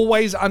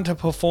 always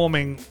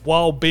underperforming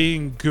while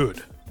being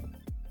good.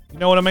 You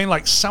know what I mean?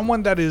 Like,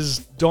 someone that is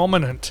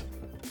dominant,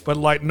 but,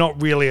 like, not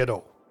really at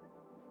all.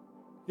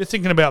 You're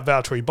thinking about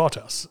Valtteri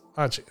Bottas,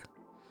 aren't you?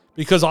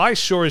 Because I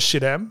sure as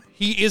shit am.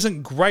 He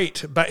isn't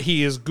great, but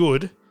he is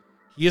good.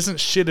 He isn't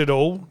shit at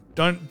all.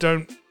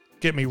 Don't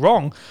get me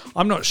wrong.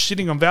 I'm not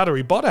shitting on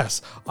Valtteri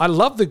Bottas. I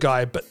love the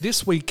guy, but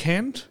this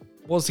weekend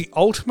was the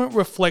ultimate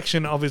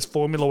reflection of his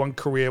Formula One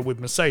career with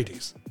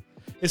Mercedes.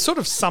 It sort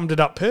of summed it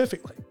up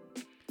perfectly.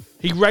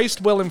 He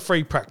raced well in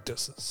free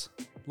practices.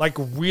 Like,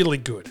 really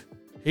good.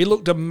 He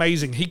looked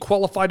amazing. He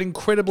qualified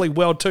incredibly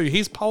well too.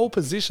 His pole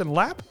position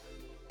lap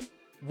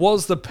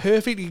was the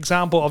perfect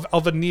example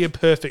of a near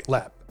perfect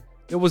lap.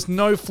 There was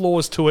no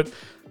flaws to it.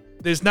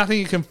 There's nothing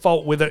you can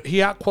fault with it.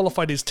 He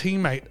out-qualified his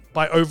teammate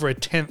by over a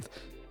 10th,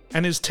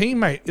 and his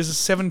teammate is a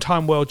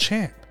 7-time world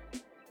champ.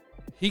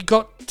 He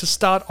got to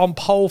start on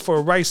pole for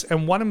a race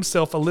and won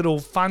himself a little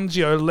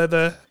Fangio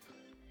leather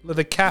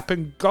cap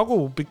and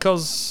goggle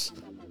because,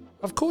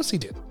 of course he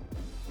did.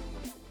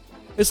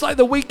 It's like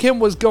the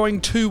weekend was going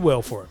too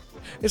well for him.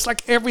 It's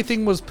like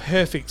everything was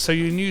perfect, so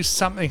you knew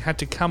something had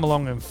to come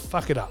along and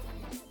fuck it up.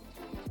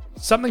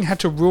 Something had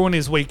to ruin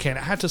his weekend.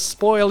 It had to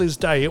spoil his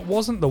day. It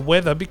wasn't the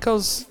weather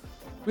because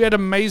we had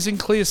amazing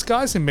clear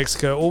skies in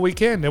Mexico all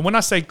weekend. And when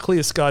I say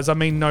clear skies, I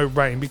mean no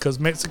rain because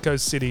Mexico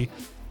City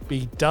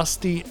be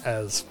dusty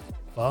as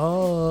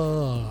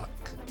fuck.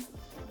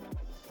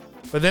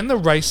 But then the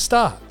race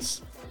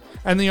starts.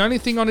 And the only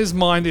thing on his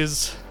mind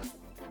is,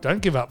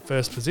 don't give up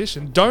first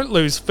position. Don't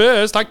lose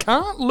first. I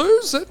can't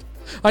lose it.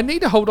 I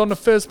need to hold on to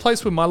first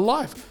place with my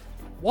life.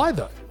 Why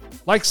though?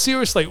 Like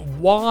seriously,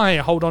 why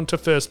hold on to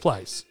first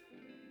place?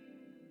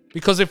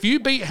 Because if you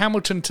beat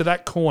Hamilton to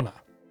that corner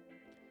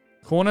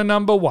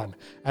number 1,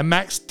 and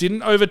Max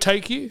didn't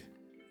overtake you,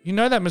 you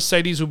know that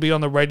Mercedes will be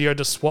on the radio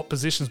to swap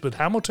positions with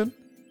Hamilton.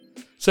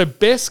 So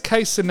best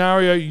case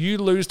scenario, you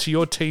lose to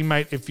your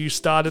teammate if you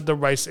started the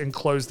race and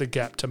closed the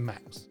gap to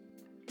Max.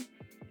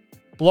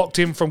 Blocked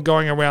him from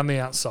going around the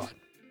outside.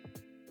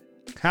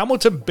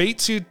 Hamilton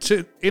beats you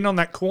in on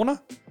that corner.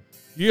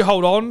 You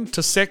hold on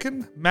to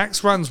second.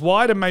 Max runs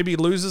wide and maybe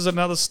loses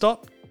another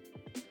stop.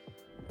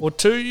 Or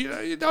 2,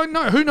 you don't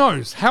know. Who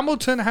knows?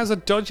 Hamilton has a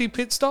dodgy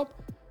pit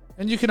stop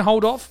and you can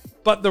hold off,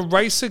 but the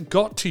racer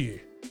got to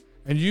you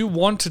and you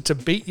wanted to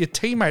beat your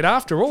teammate.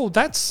 After all,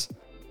 that's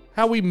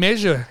how we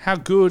measure how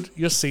good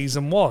your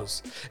season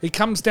was. It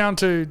comes down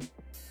to,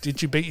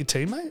 did you beat your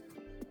teammate?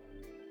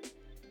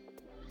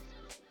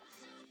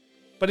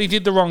 but he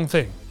did the wrong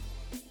thing.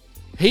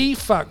 He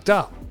fucked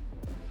up,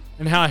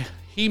 and how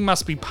he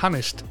must be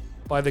punished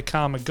by the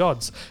karma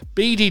gods.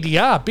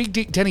 BDDR, Big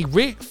Dick Danny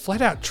Rick,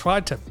 flat out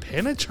tried to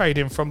penetrate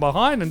him from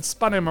behind and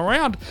spun him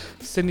around,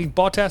 sending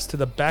Bottas to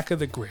the back of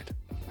the grid.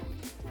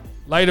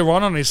 Later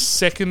on his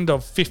second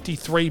of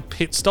 53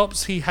 pit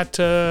stops, he had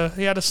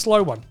a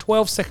slow one,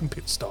 12-second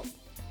pit stop,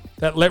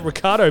 that let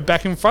Ricciardo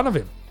back in front of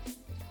him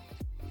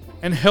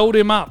and held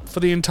him up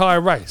for the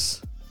entire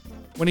race.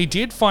 When he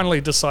did finally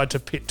decide to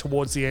pit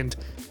towards the end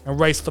and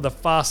race for the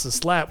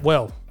fastest lap,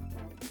 well,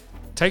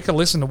 take a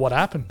listen to what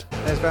happened.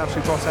 There's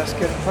Valtteri Bottas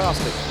getting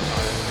past him.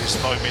 He's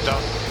slowing me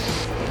down.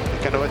 You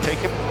can overtake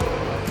him.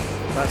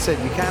 That's it.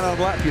 You can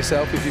unlap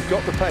yourself if you've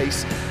got the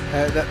pace.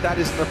 That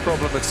isn't a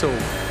problem at all.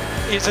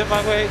 He's in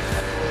my way.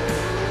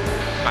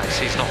 Max,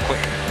 he's not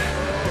quick.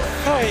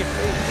 No,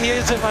 he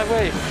is in my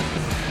way.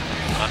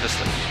 I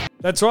understand.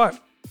 That's right.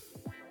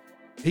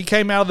 He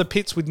came out of the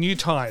pits with new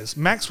tyres.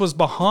 Max was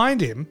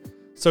behind him,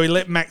 so he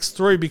let Max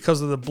through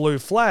because of the blue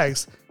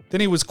flags.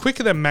 Then he was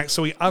quicker than Max,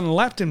 so he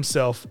unlapped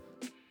himself.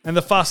 And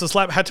the fastest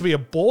lap had to be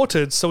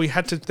aborted, so he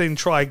had to then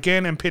try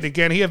again and pit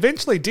again. He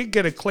eventually did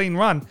get a clean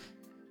run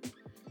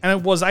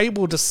and was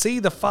able to see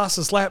the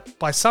fastest lap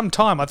by some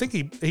time. I think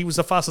he was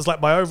the fastest lap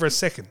by over a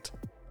second.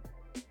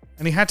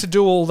 And he had to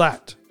do all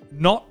that,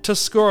 not to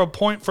score a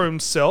point for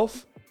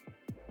himself,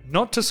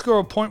 not to score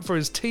a point for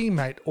his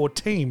teammate or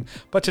team,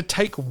 but to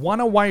take one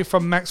away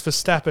from Max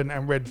Verstappen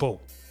and Red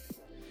Bull.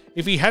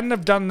 If he hadn't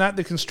have done that,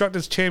 the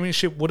Constructors'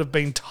 Championship would have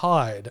been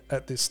tied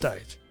at this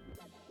stage.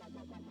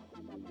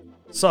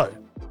 So,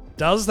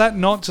 does that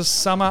not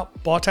just sum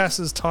up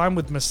Bottas's time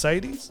with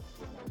Mercedes?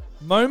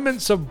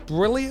 Moments of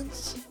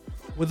brilliance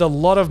with a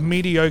lot of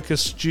mediocre,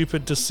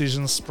 stupid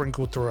decisions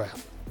sprinkled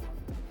throughout.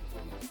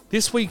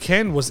 This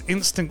weekend was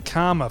instant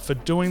karma for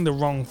doing the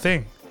wrong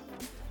thing.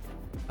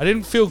 I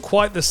didn't feel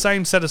quite the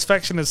same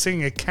satisfaction as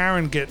seeing a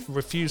Karen get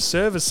refused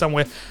service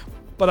somewhere,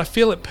 but I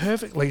feel it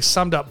perfectly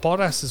summed up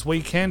Bottas's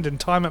weekend and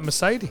time at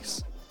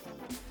Mercedes.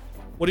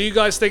 What do you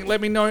guys think?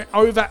 Let me know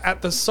over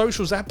at the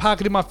socials, at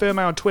Park It In My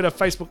Firmware on Twitter,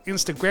 Facebook,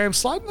 Instagram.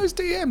 Slide in those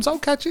DMs. I'll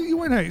catch you. You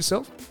won't hurt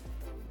yourself.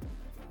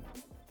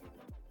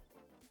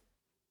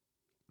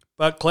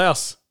 But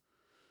Klaus,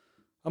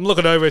 I'm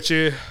looking over at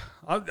you.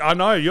 I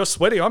know you're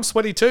sweaty. I'm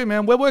sweaty too,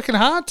 man. We're working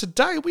hard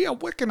today. We are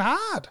working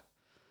hard.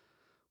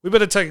 We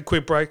better take a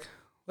quick break.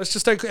 Let's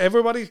just take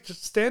everybody,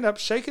 just stand up,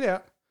 shake it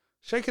out.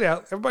 Shake it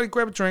out. Everybody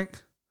grab a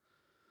drink.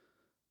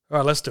 All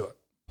right, let's do it.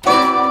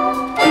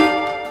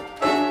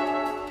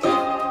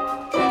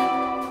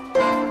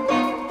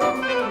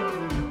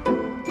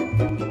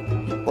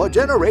 For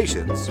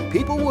generations,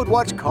 people would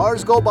watch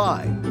cars go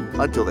by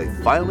until they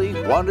finally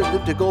wanted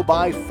them to go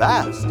by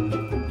fast.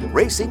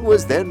 Racing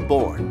was then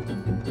born.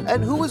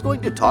 And who was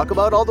going to talk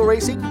about all the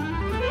racing?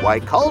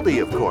 Why,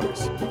 Caldy, of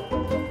course.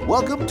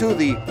 Welcome to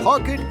the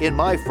Park It In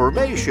My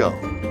Firmay Show,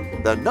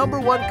 the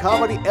 #1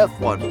 comedy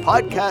F1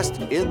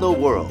 podcast in the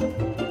world.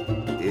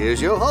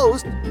 Here's your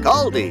host,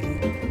 Caldy.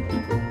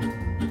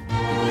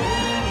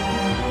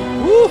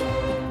 Woo!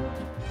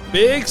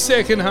 Big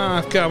second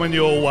half coming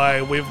your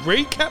way. We've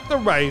recapped the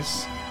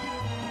race.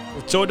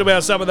 We've talked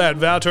about some of that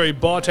Valtteri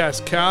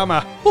Bottas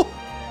Karma.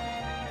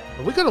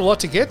 We got a lot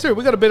to get through.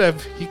 We got a bit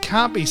of you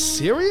can't be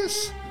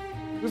serious.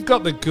 We've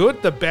got the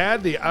good, the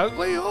bad, the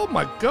ugly. Oh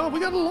my God, we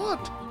got a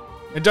lot.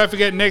 And don't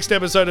forget, next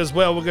episode as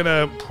well, we're going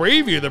to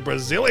preview the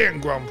Brazilian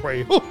Grand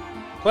Prix.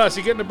 Klaus,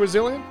 you getting the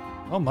Brazilian?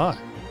 Oh my.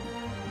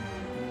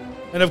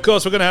 And of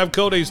course, we're going to have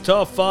Caldy's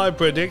top 5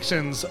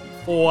 predictions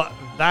for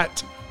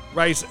that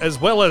race, as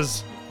well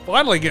as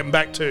finally getting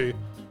back to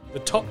the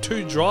top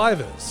 2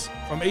 drivers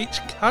from each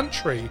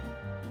country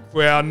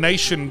for our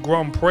Nation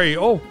Grand Prix.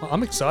 Oh,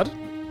 I'm excited.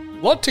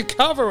 Lot to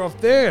cover off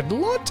there.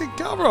 Lot to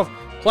cover off.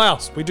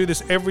 Klaus, we do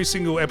this every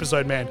single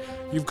episode, man.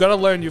 You've got to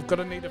learn. You've got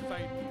to need a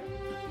fade.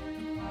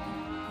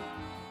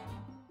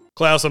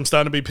 Klaus, I'm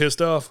starting to be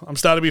pissed off. I'm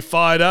starting to be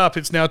fired up.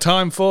 It's now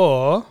time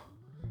for...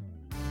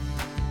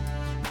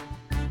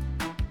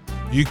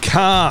 You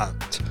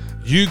can't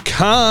be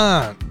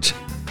serious.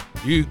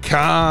 You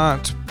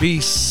can't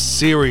be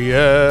serious,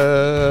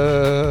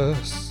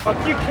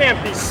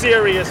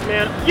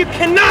 man. You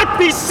cannot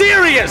be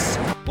serious!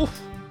 Oof.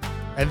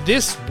 And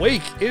this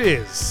week, it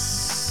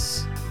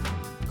is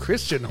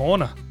Christian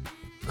Horner.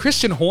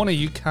 Christian Horner,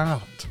 you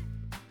can't.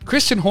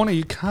 Christian Horner,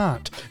 you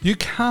can't. You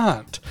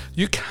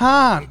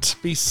can't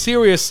be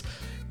serious.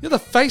 You're the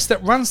face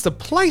that runs the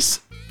place,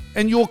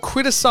 and you're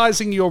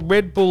criticizing your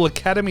Red Bull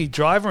Academy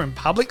driver in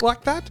public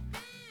like that?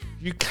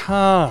 You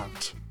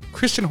can't.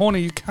 Christian Horner,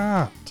 you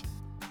can't.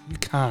 You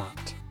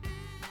can't.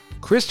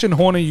 Christian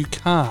Horner, you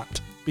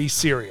can't be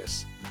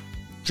serious.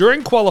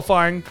 During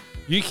qualifying,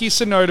 Yuki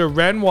Tsunoda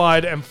ran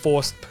wide and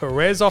forced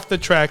Perez off the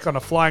track on a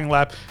flying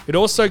lap. It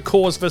also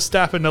caused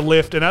Verstappen to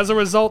lift, and as a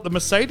result, the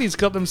Mercedes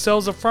got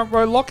themselves a front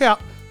row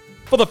lockout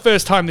for the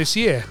first time this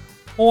year.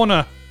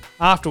 Horner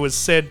afterwards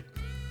said,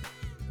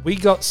 "We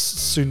got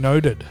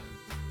Tsunoda'd."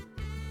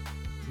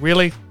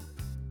 Really?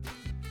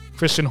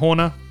 Christian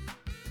Horner?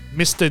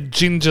 Mr.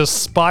 Ginger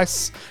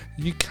Spice?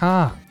 You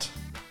can't.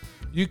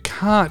 You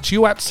can't.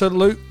 You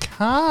absolute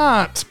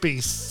can't be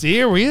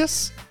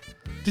serious.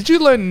 Did you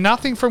learn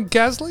nothing from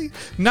Gasly?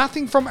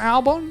 Nothing from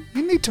Albon?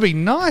 You need to be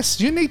nice.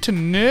 You need to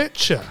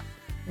nurture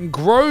and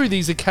grow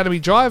these academy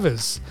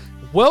drivers.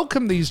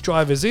 Welcome these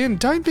drivers in.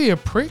 Don't be a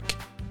prick.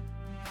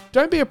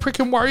 Don't be a prick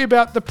and worry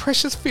about the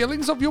precious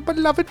feelings of your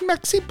beloved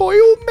Maxi boy.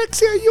 Oh,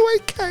 Maxi, are you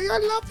okay? I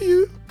love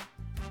you.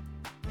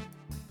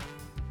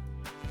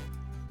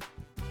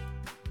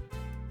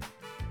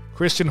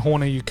 Christian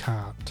Horner, you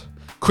can't.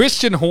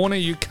 Christian Horner,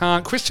 you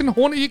can't. Christian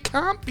Horner, you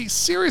can't be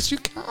serious. You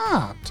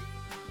can't.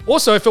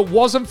 Also, if it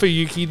wasn't for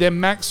Yuki, then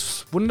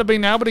Max wouldn't have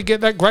been able to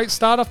get that great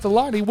start off the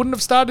line. He wouldn't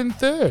have started in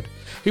third.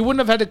 He wouldn't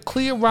have had a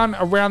clear run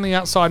around the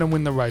outside and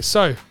win the race.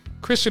 So,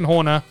 Christian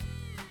Horner,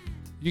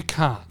 you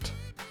can't.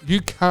 You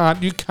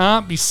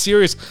can't be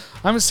serious.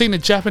 I haven't seen a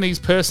Japanese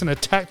person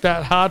attack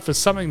that hard for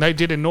something they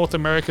did in North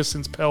America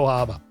since Pearl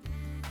Harbor.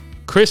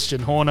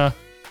 Christian Horner,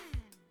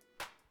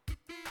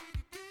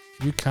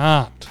 you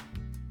can't.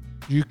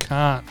 You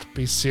can't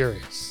be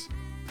serious.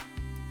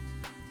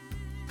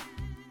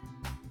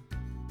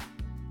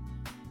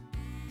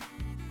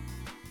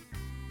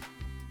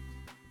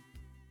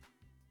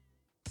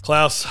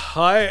 Klaus,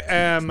 I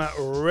am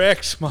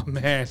wrecked, my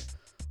man.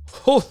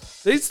 Oh,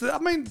 we're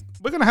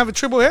going to have a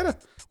triple header.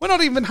 We're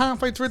not even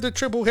halfway through the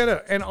triple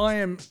header, and I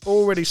am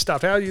already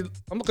stuffed. How are you?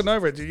 I'm looking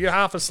over it. You're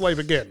half asleep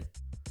again.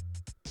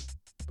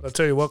 But I'll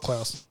tell you what,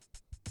 Klaus.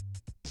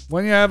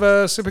 When you have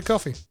a sip of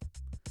coffee,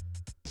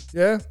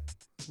 yeah,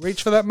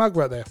 reach for that mug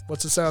right there.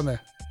 What's it say on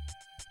there?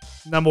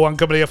 #1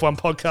 Company F1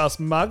 podcast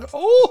mug.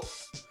 Oh,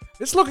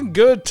 it's looking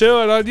good too,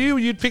 and I knew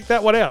you'd pick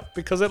that one out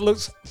because it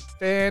looks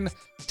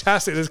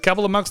fantastic. There's a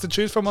couple of mugs to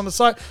choose from on the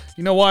site.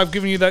 You know why I've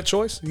given you that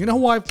choice? You know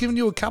why I've given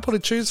you a couple to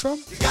choose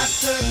from?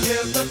 That's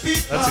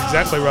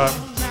exactly right.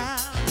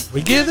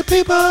 We give the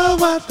people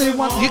what they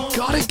want. You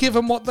gotta give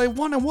them what they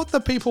want, and what the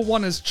people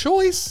want is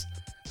choice.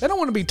 They don't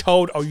want to be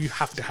told, oh, you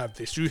have to have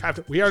this.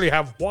 We only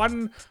have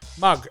one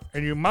mug,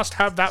 and you must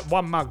have that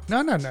one mug.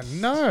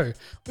 No.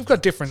 We've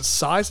got different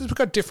sizes. We've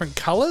got different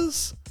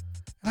colors.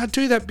 And I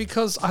do that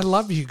because I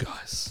love you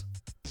guys.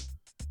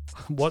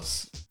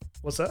 What's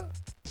that?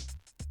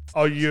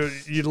 Oh, you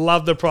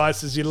love the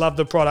prices, you love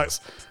the products,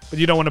 but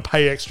you don't want to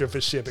pay extra for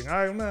shipping.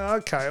 Oh, no,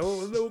 okay.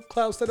 Oh,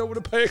 Klaus, they don't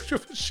want to pay extra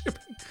for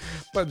shipping.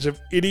 Bunch of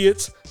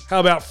idiots. How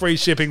about free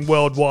shipping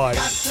worldwide?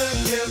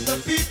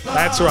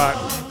 That's right.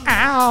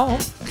 Ow.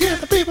 Give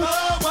the people.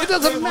 It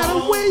doesn't matter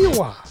where you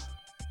are.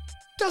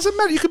 Doesn't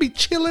matter. You could be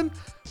chilling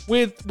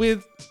with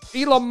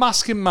Elon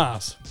Musk in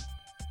Mars.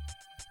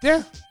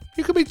 Yeah,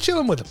 you could be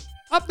chilling with him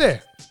up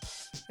there.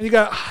 And you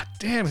go,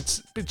 damn, it's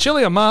a bit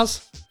chilly on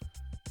Mars.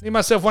 Need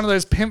myself one of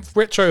those pimp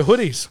retro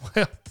hoodies.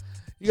 Well,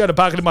 you go to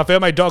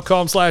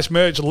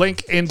bucketinmyfairmate.com/merch,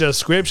 link in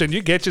description.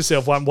 You get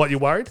yourself one. What, you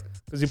worried?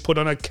 Because you put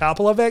on a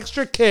couple of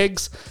extra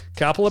kegs,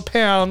 couple of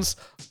pounds.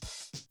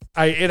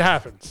 Hey, it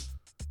happens.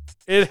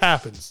 It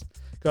happens.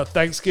 Got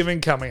Thanksgiving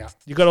coming up.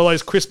 You got all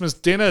those Christmas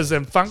dinners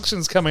and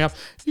functions coming up.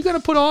 You're going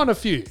to put on a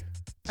few.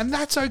 And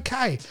that's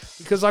okay,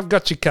 because I've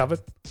got you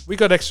covered. We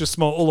got extra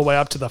small all the way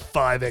up to the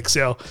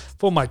 5XL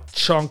for my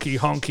chonky,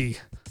 honky,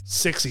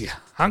 sexy,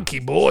 hunky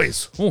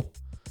boys. Ooh.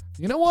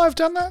 You know why I've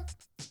done that?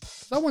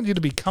 I want you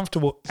to be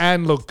comfortable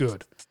and look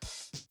good.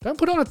 Don't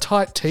put on a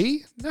tight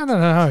tee.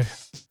 No.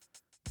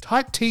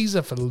 Tight tees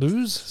are for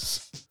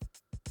losers.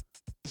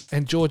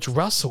 And George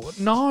Russell.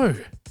 No.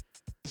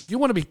 You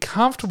want to be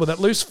comfortable, that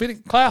loose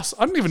fitting. Klaus,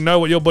 I don't even know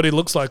what your body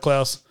looks like,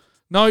 Klaus.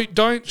 No,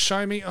 don't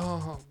show me.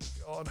 Oh,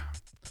 God.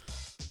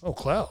 Oh,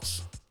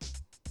 Klaus.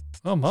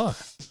 Oh, my.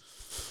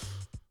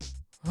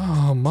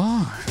 Oh,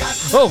 my.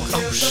 Oh,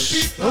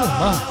 shh. Oh,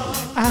 my.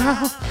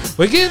 Ow.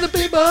 We give the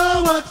people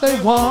what they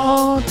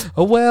want.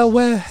 Oh, well.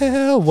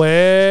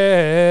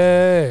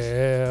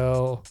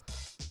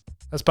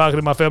 That's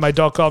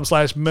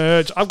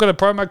bucketinmyfairmate.com/merch. I've got a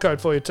promo code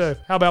for you too.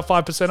 How about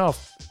 5%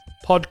 off?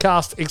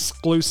 Podcast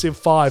exclusive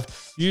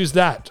 5. Use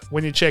that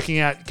when you're checking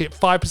out. Get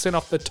 5%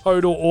 off the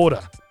total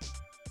order.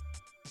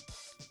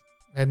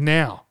 And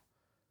now,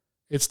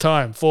 it's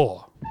time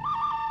for...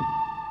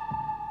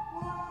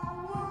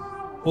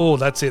 Oh,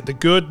 that's it. The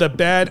good, the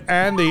bad,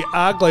 and the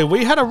ugly.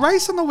 We had a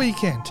race on the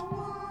weekend.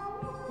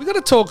 We got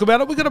to talk about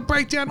it. We got to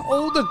break down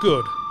all the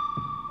good,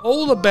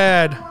 all the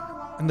bad,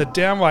 and the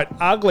downright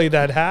ugly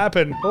that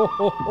happened.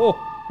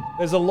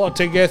 There's a lot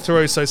to get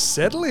through, so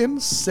settle in.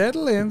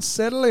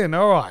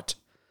 All right.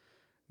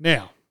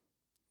 Now,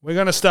 we're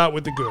going to start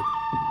with the good.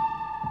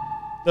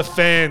 The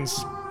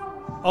fans.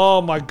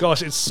 Oh my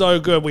gosh, it's so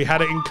good. We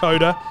had it in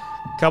Coda.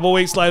 A couple of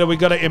weeks later, we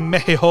got it in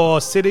Mexico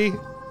City.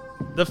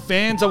 The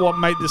fans are what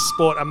made this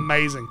sport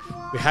amazing.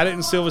 We had it in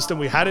Silverstone.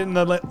 We had it in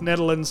the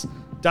Netherlands,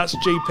 Dutch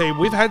GP.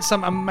 We've had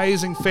some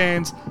amazing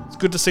fans. It's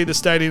good to see the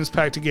stadiums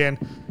packed again.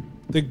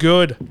 The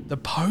good, the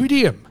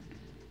podium.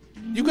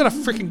 You've got a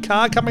freaking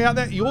car coming out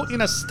there. You're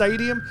in a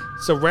stadium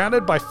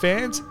surrounded by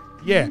fans.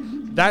 Yeah,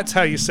 that's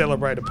how you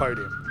celebrate a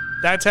podium.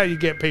 That's how you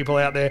get people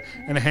out there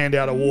and hand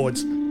out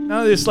awards.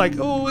 None of this like,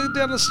 oh, we're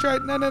down the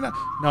straight. No.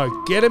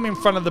 No, get them in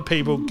front of the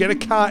people. Get a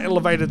car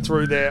elevated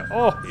through there.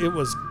 Oh, it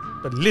was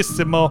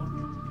bellissimo.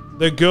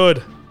 The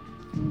good.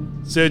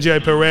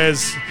 Sergio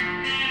Perez.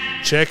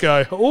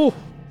 Checo. Oh.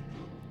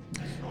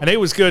 And he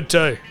was good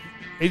too.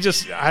 He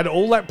just had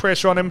all that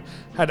pressure on him,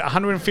 had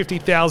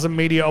 150,000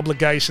 media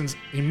obligations.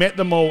 He met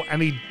them all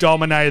and he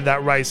dominated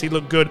that race. He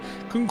looked good.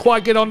 Couldn't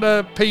quite get onto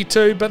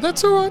P2, but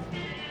that's all right.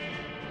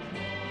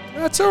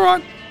 That's all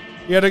right.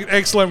 He had an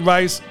excellent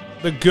race.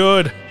 The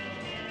good.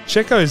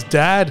 Checo's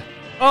dad.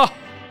 Oh,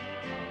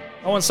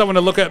 I want someone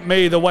to look at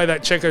me the way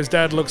that Checo's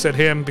dad looks at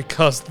him,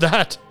 because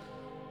that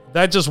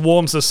just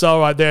warms the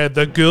soul right there.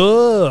 The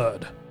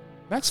good.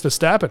 Max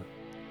Verstappen.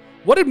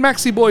 What did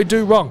Maxi Boy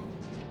do wrong?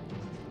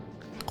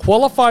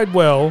 Qualified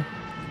well,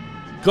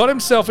 got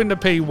himself into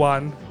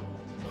P1,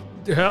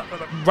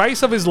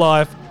 race of his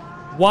life,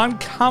 won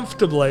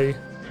comfortably.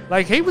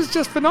 Like, he was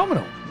just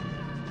phenomenal.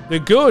 The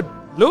good.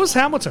 Lewis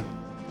Hamilton.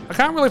 I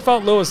can't really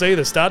fault Lewis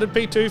either. Started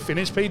P2,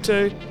 finished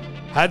P2,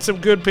 had some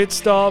good pit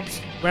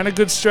stops, ran a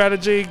good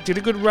strategy, did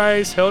a good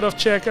race, held off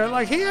Checo.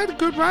 Like, he had a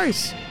good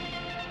race.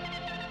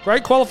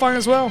 Great qualifying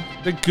as well.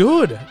 The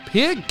good.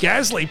 Pierre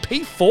Gasly,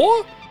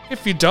 P4,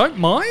 if you don't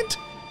mind.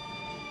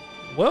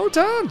 Well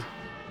done.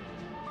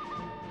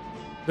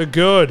 The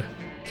good.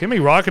 Kimi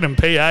Räikkönen,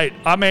 P8.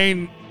 I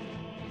mean,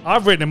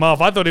 I've written him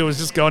off. I thought he was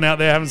just going out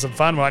there having some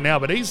fun right now,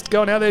 but he's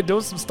going out there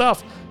doing some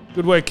stuff.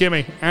 Good work,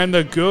 Kimi. And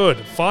the good.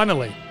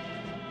 Finally,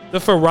 the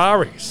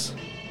Ferraris.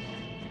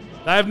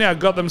 They have now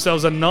got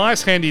themselves a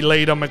nice handy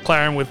lead on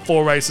McLaren with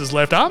 4 races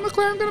left. Are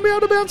McLaren going to be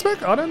able to bounce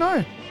back? I don't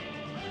know.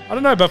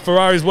 But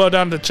Ferrari's well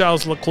done to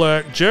Charles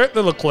Leclerc. Jerk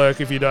the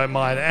Leclerc, if you don't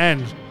mind.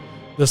 And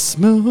the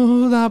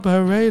smooth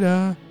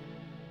operator.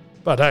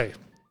 But hey,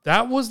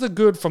 that was the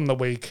good from the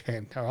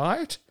weekend, all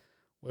right?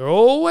 We're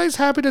always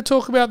happy to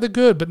talk about the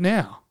good, but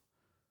now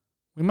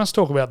we must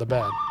talk about the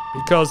bad,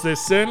 because there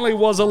certainly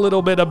was a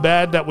little bit of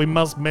bad that we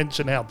must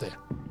mention out there.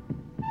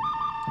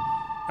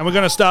 And we're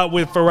going to start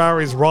with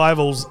Ferrari's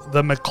rivals,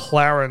 the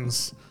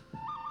McLarens.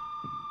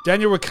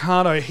 Daniel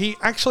Ricciardo, he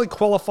actually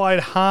qualified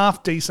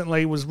half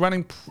decently, was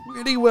running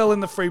pretty well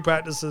in the free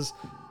practices.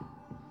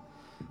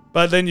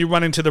 But then you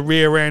run into the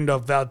rear end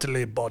of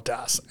Valtteri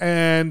Bottas.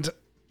 And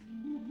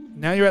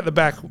now you're at the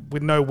back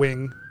with no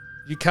wing.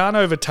 You can't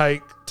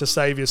overtake to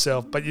save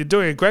yourself, but you're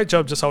doing a great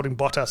job just holding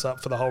Bottas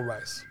up for the whole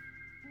race.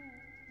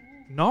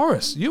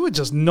 Norris, you were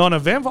just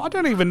non-eventful. I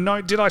don't even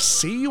know. Did I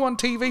see you on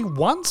TV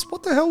once?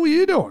 What the hell were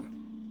you doing?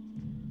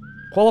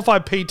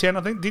 Qualified P10,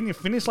 I think. Didn't you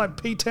finish like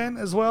P10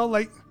 as well?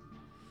 Like,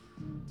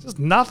 just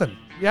nothing.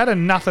 You had a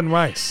nothing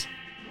race.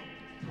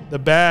 The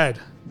bad.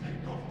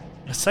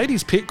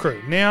 Mercedes pit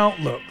crew. Now,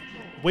 look,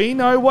 we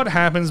know what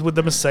happens with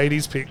the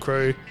Mercedes pit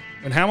crew.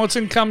 When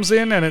Hamilton comes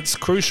in and it's a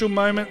crucial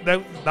moment,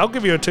 they'll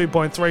give you a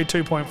 2.3,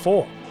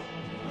 2.4.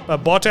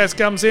 But Bottas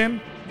comes in,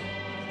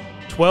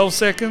 12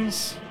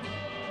 seconds.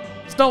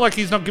 It's not like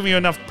he's not giving you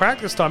enough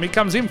practice time. He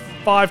comes in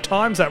 5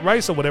 times that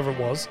race or whatever it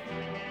was.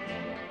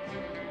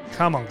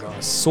 Come on,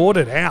 guys. Sort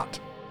it out.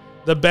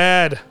 The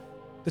bad.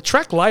 The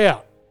track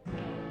layout.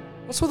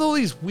 What's with all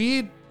these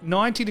weird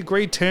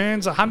 90-degree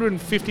turns,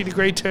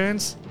 150-degree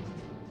turns?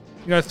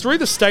 You know, through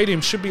the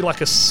stadium should be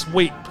like a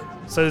sweep.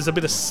 So there's a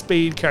bit of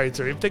speed carried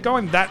through. If they're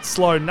going that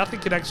slow, nothing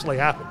can actually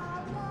happen.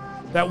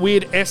 That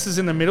weird S is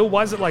in the middle.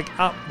 Why is it like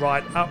up,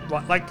 right?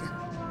 Like,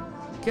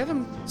 get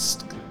them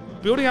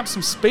building up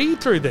some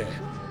speed through there.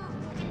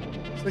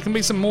 So there can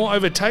be some more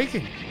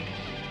overtaking.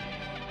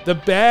 The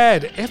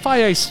bad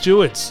FIA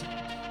stewards.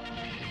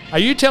 Are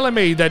you telling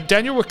me that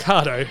Daniel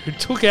Ricciardo, who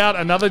took out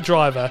another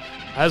driver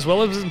as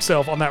well as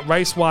himself on that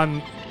race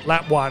 1,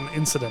 lap 1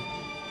 incident,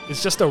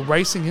 is just a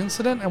racing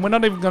incident and we're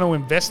not even going to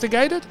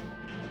investigate it?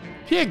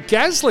 Pierre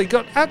Gasly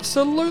got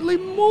absolutely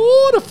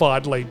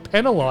mortifiedly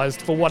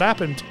penalised for what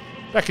happened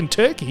back in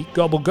Turkey.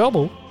 Gobble,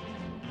 gobble.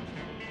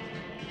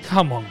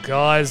 Come on,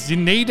 guys. You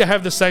need to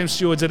have the same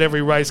stewards at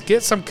every race.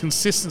 Get some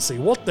consistency.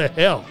 What the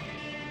hell?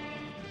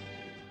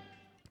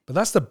 But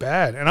that's the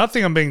bad. And I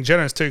think I'm being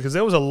generous too, because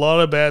there was a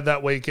lot of bad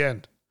that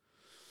weekend.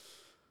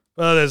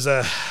 Well, there's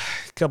a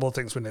couple of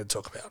things we need to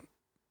talk about.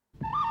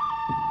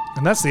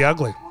 And that's the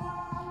ugly.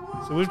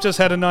 So we've just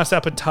had a nice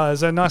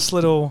appetizer, a nice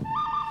little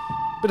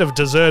bit of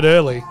dessert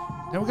early.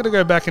 Now we're going to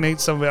go back and eat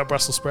some of our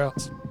Brussels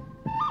sprouts.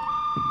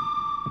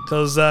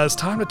 Because it's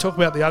time to talk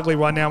about the ugly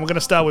right now. We're going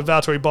to start with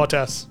Valtteri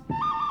Bottas.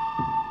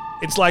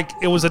 It's like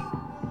it was a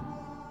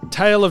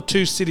tale of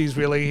two cities,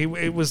 really.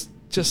 It was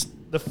just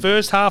the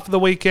first half of the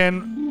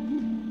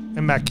weekend,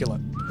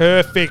 immaculate.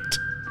 Perfect.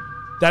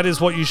 That is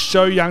what you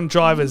show young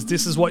drivers.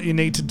 This is what you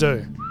need to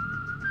do.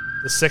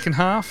 The second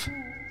half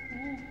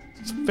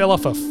just fell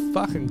off a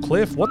fucking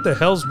cliff. What the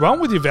hell's wrong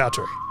with you,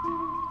 Valtteri?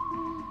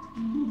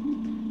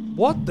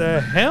 What the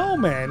hell,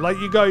 man? Like,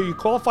 you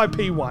qualify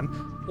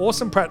P1,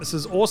 awesome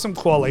practices, awesome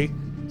quali.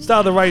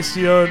 Start of the race,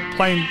 you're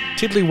playing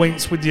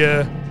tiddlywinks with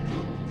your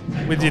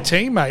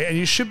teammate, and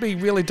you should be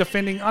really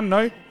defending, I don't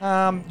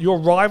know, your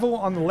rival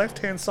on the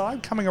left-hand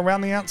side, coming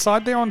around the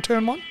outside there on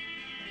turn 1.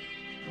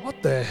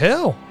 What the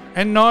hell?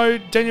 And no,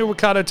 Daniel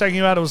Ricciardo taking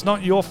you out, it was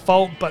not your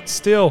fault, but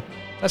still,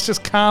 that's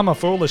just karma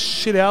for all the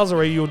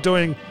shithousery you were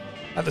doing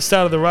at the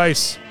start of the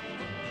race.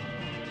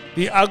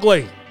 The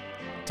ugly.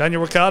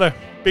 Daniel Ricciardo.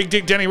 Big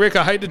Dick Danny Rick,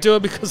 I hate to do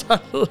it because I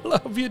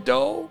love you,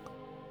 dog.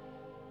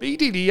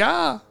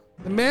 BDDR,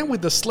 the man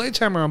with the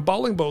sledgehammer and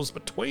bowling balls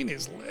between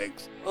his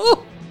legs.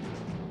 Oh.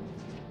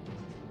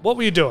 What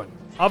were you doing?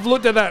 I've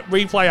looked at that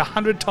replay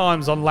 100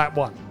 times on lap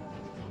 1.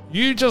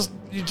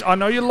 I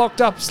know you're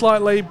locked up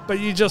slightly, but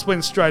you just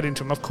went straight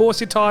into him. Of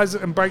course, your tyres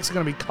and brakes are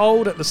going to be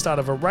cold at the start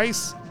of a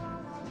race.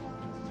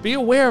 Be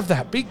aware of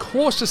that. Be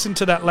cautious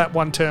into that lap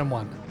 1, turn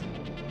 1.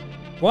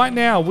 Right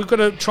now, we've got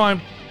to try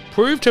and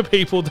prove to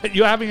people that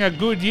you're having a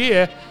good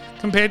year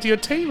compared to your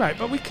teammate.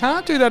 But we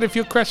can't do that if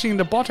you're crashing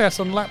into Bottas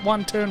on lap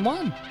 1, turn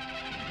 1.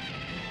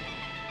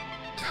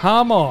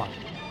 Come on.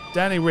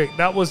 Danny Rick,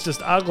 that was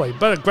just ugly.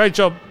 But a great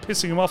job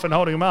pissing him off and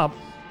holding him up.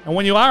 And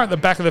when you are at the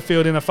back of the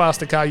field in a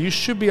faster car, you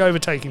should be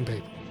overtaking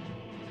people.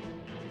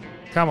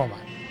 Come on, mate.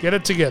 Get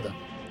it together.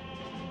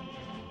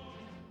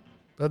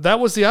 But that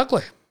was the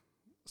ugly.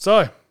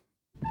 So,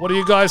 what do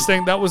you guys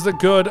think? That was the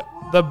good,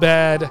 the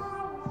bad,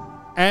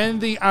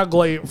 and the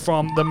ugly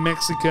from the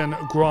Mexican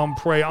Grand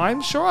Prix.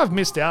 I'm sure I've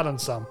missed out on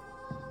some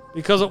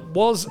because it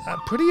was a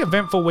pretty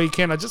eventful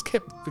weekend. I just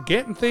kept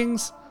forgetting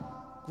things.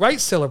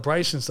 Great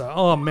celebrations, though.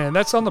 Oh, man,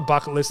 that's on the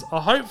bucket list.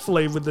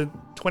 Hopefully, with the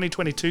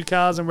 2022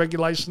 cars and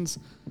regulations,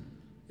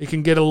 it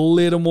can get a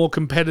little more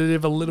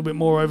competitive, a little bit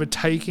more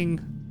overtaking.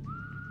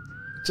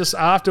 Just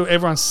after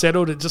everyone's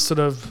settled, it just sort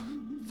of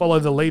follow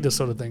the leader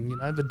sort of thing, you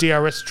know, the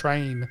DRS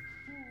train,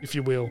 if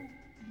you will.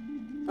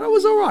 But it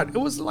was all right. It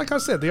was, like I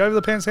said, the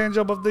over-the-pants hand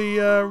job of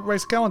the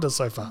race calendar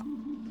so far.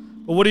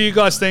 But what do you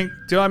guys think?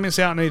 Do I miss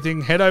out on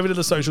anything? Head over to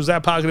the socials,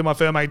 at Park It In My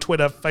Firm,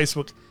 Twitter,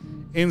 Facebook,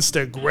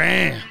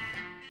 Instagram.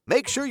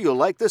 Make sure you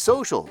like the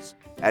socials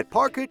at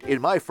Park It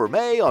In My Firm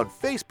on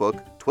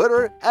Facebook,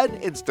 Twitter, and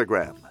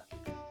Instagram.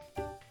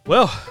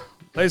 Well,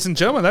 ladies and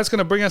gentlemen, that's going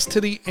to bring us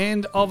to the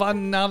end of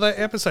another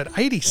episode.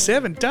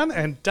 87, done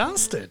and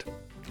dusted.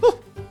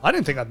 Whew, I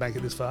didn't think I'd make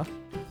it this far.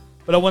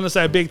 But I want to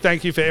say a big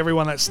thank you for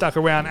everyone that stuck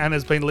around and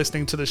has been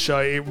listening to the show.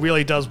 It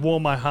really does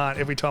warm my heart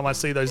every time I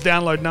see those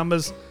download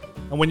numbers.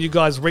 And when you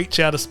guys reach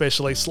out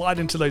especially, slide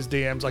into those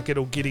DMs, I get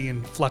all giddy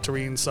and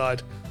fluttery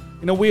inside.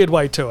 In a weird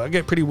way too. I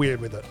get pretty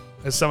weird with it,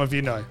 as some of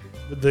you know,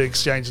 with the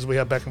exchanges we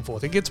have back and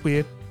forth. It gets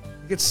weird.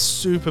 It gets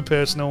super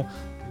personal.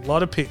 A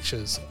lot of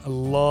pictures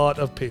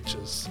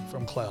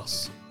from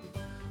Klaus.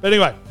 But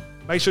anyway,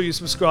 make sure you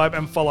subscribe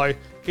and follow.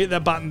 Hit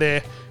that button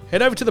there.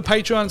 Head over to the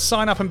Patreon,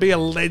 sign up and be a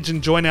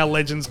legend. Join our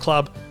Legends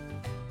Club.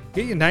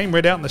 Get your name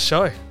read out in the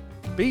show.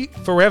 Be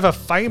forever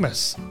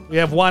famous. We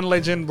have one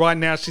legend right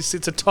now. She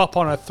sits atop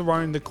on a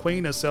throne, the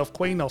queen herself,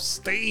 Queen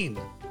Austin.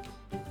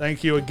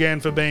 Thank you again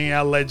for being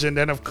our legend.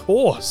 And of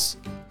course,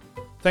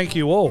 thank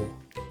you all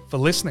for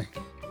listening.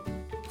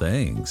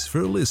 Thanks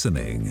for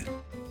listening.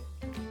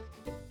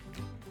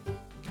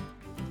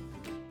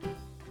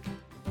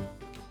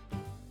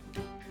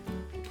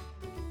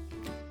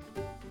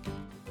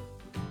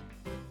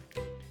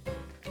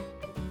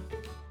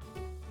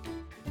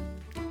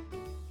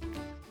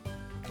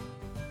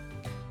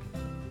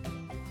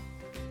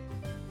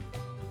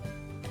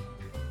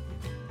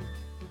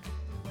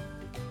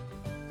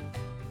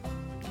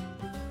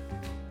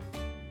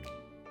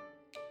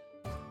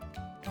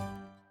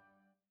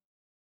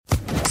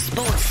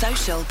 Sports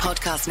Social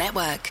Podcast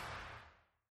Network.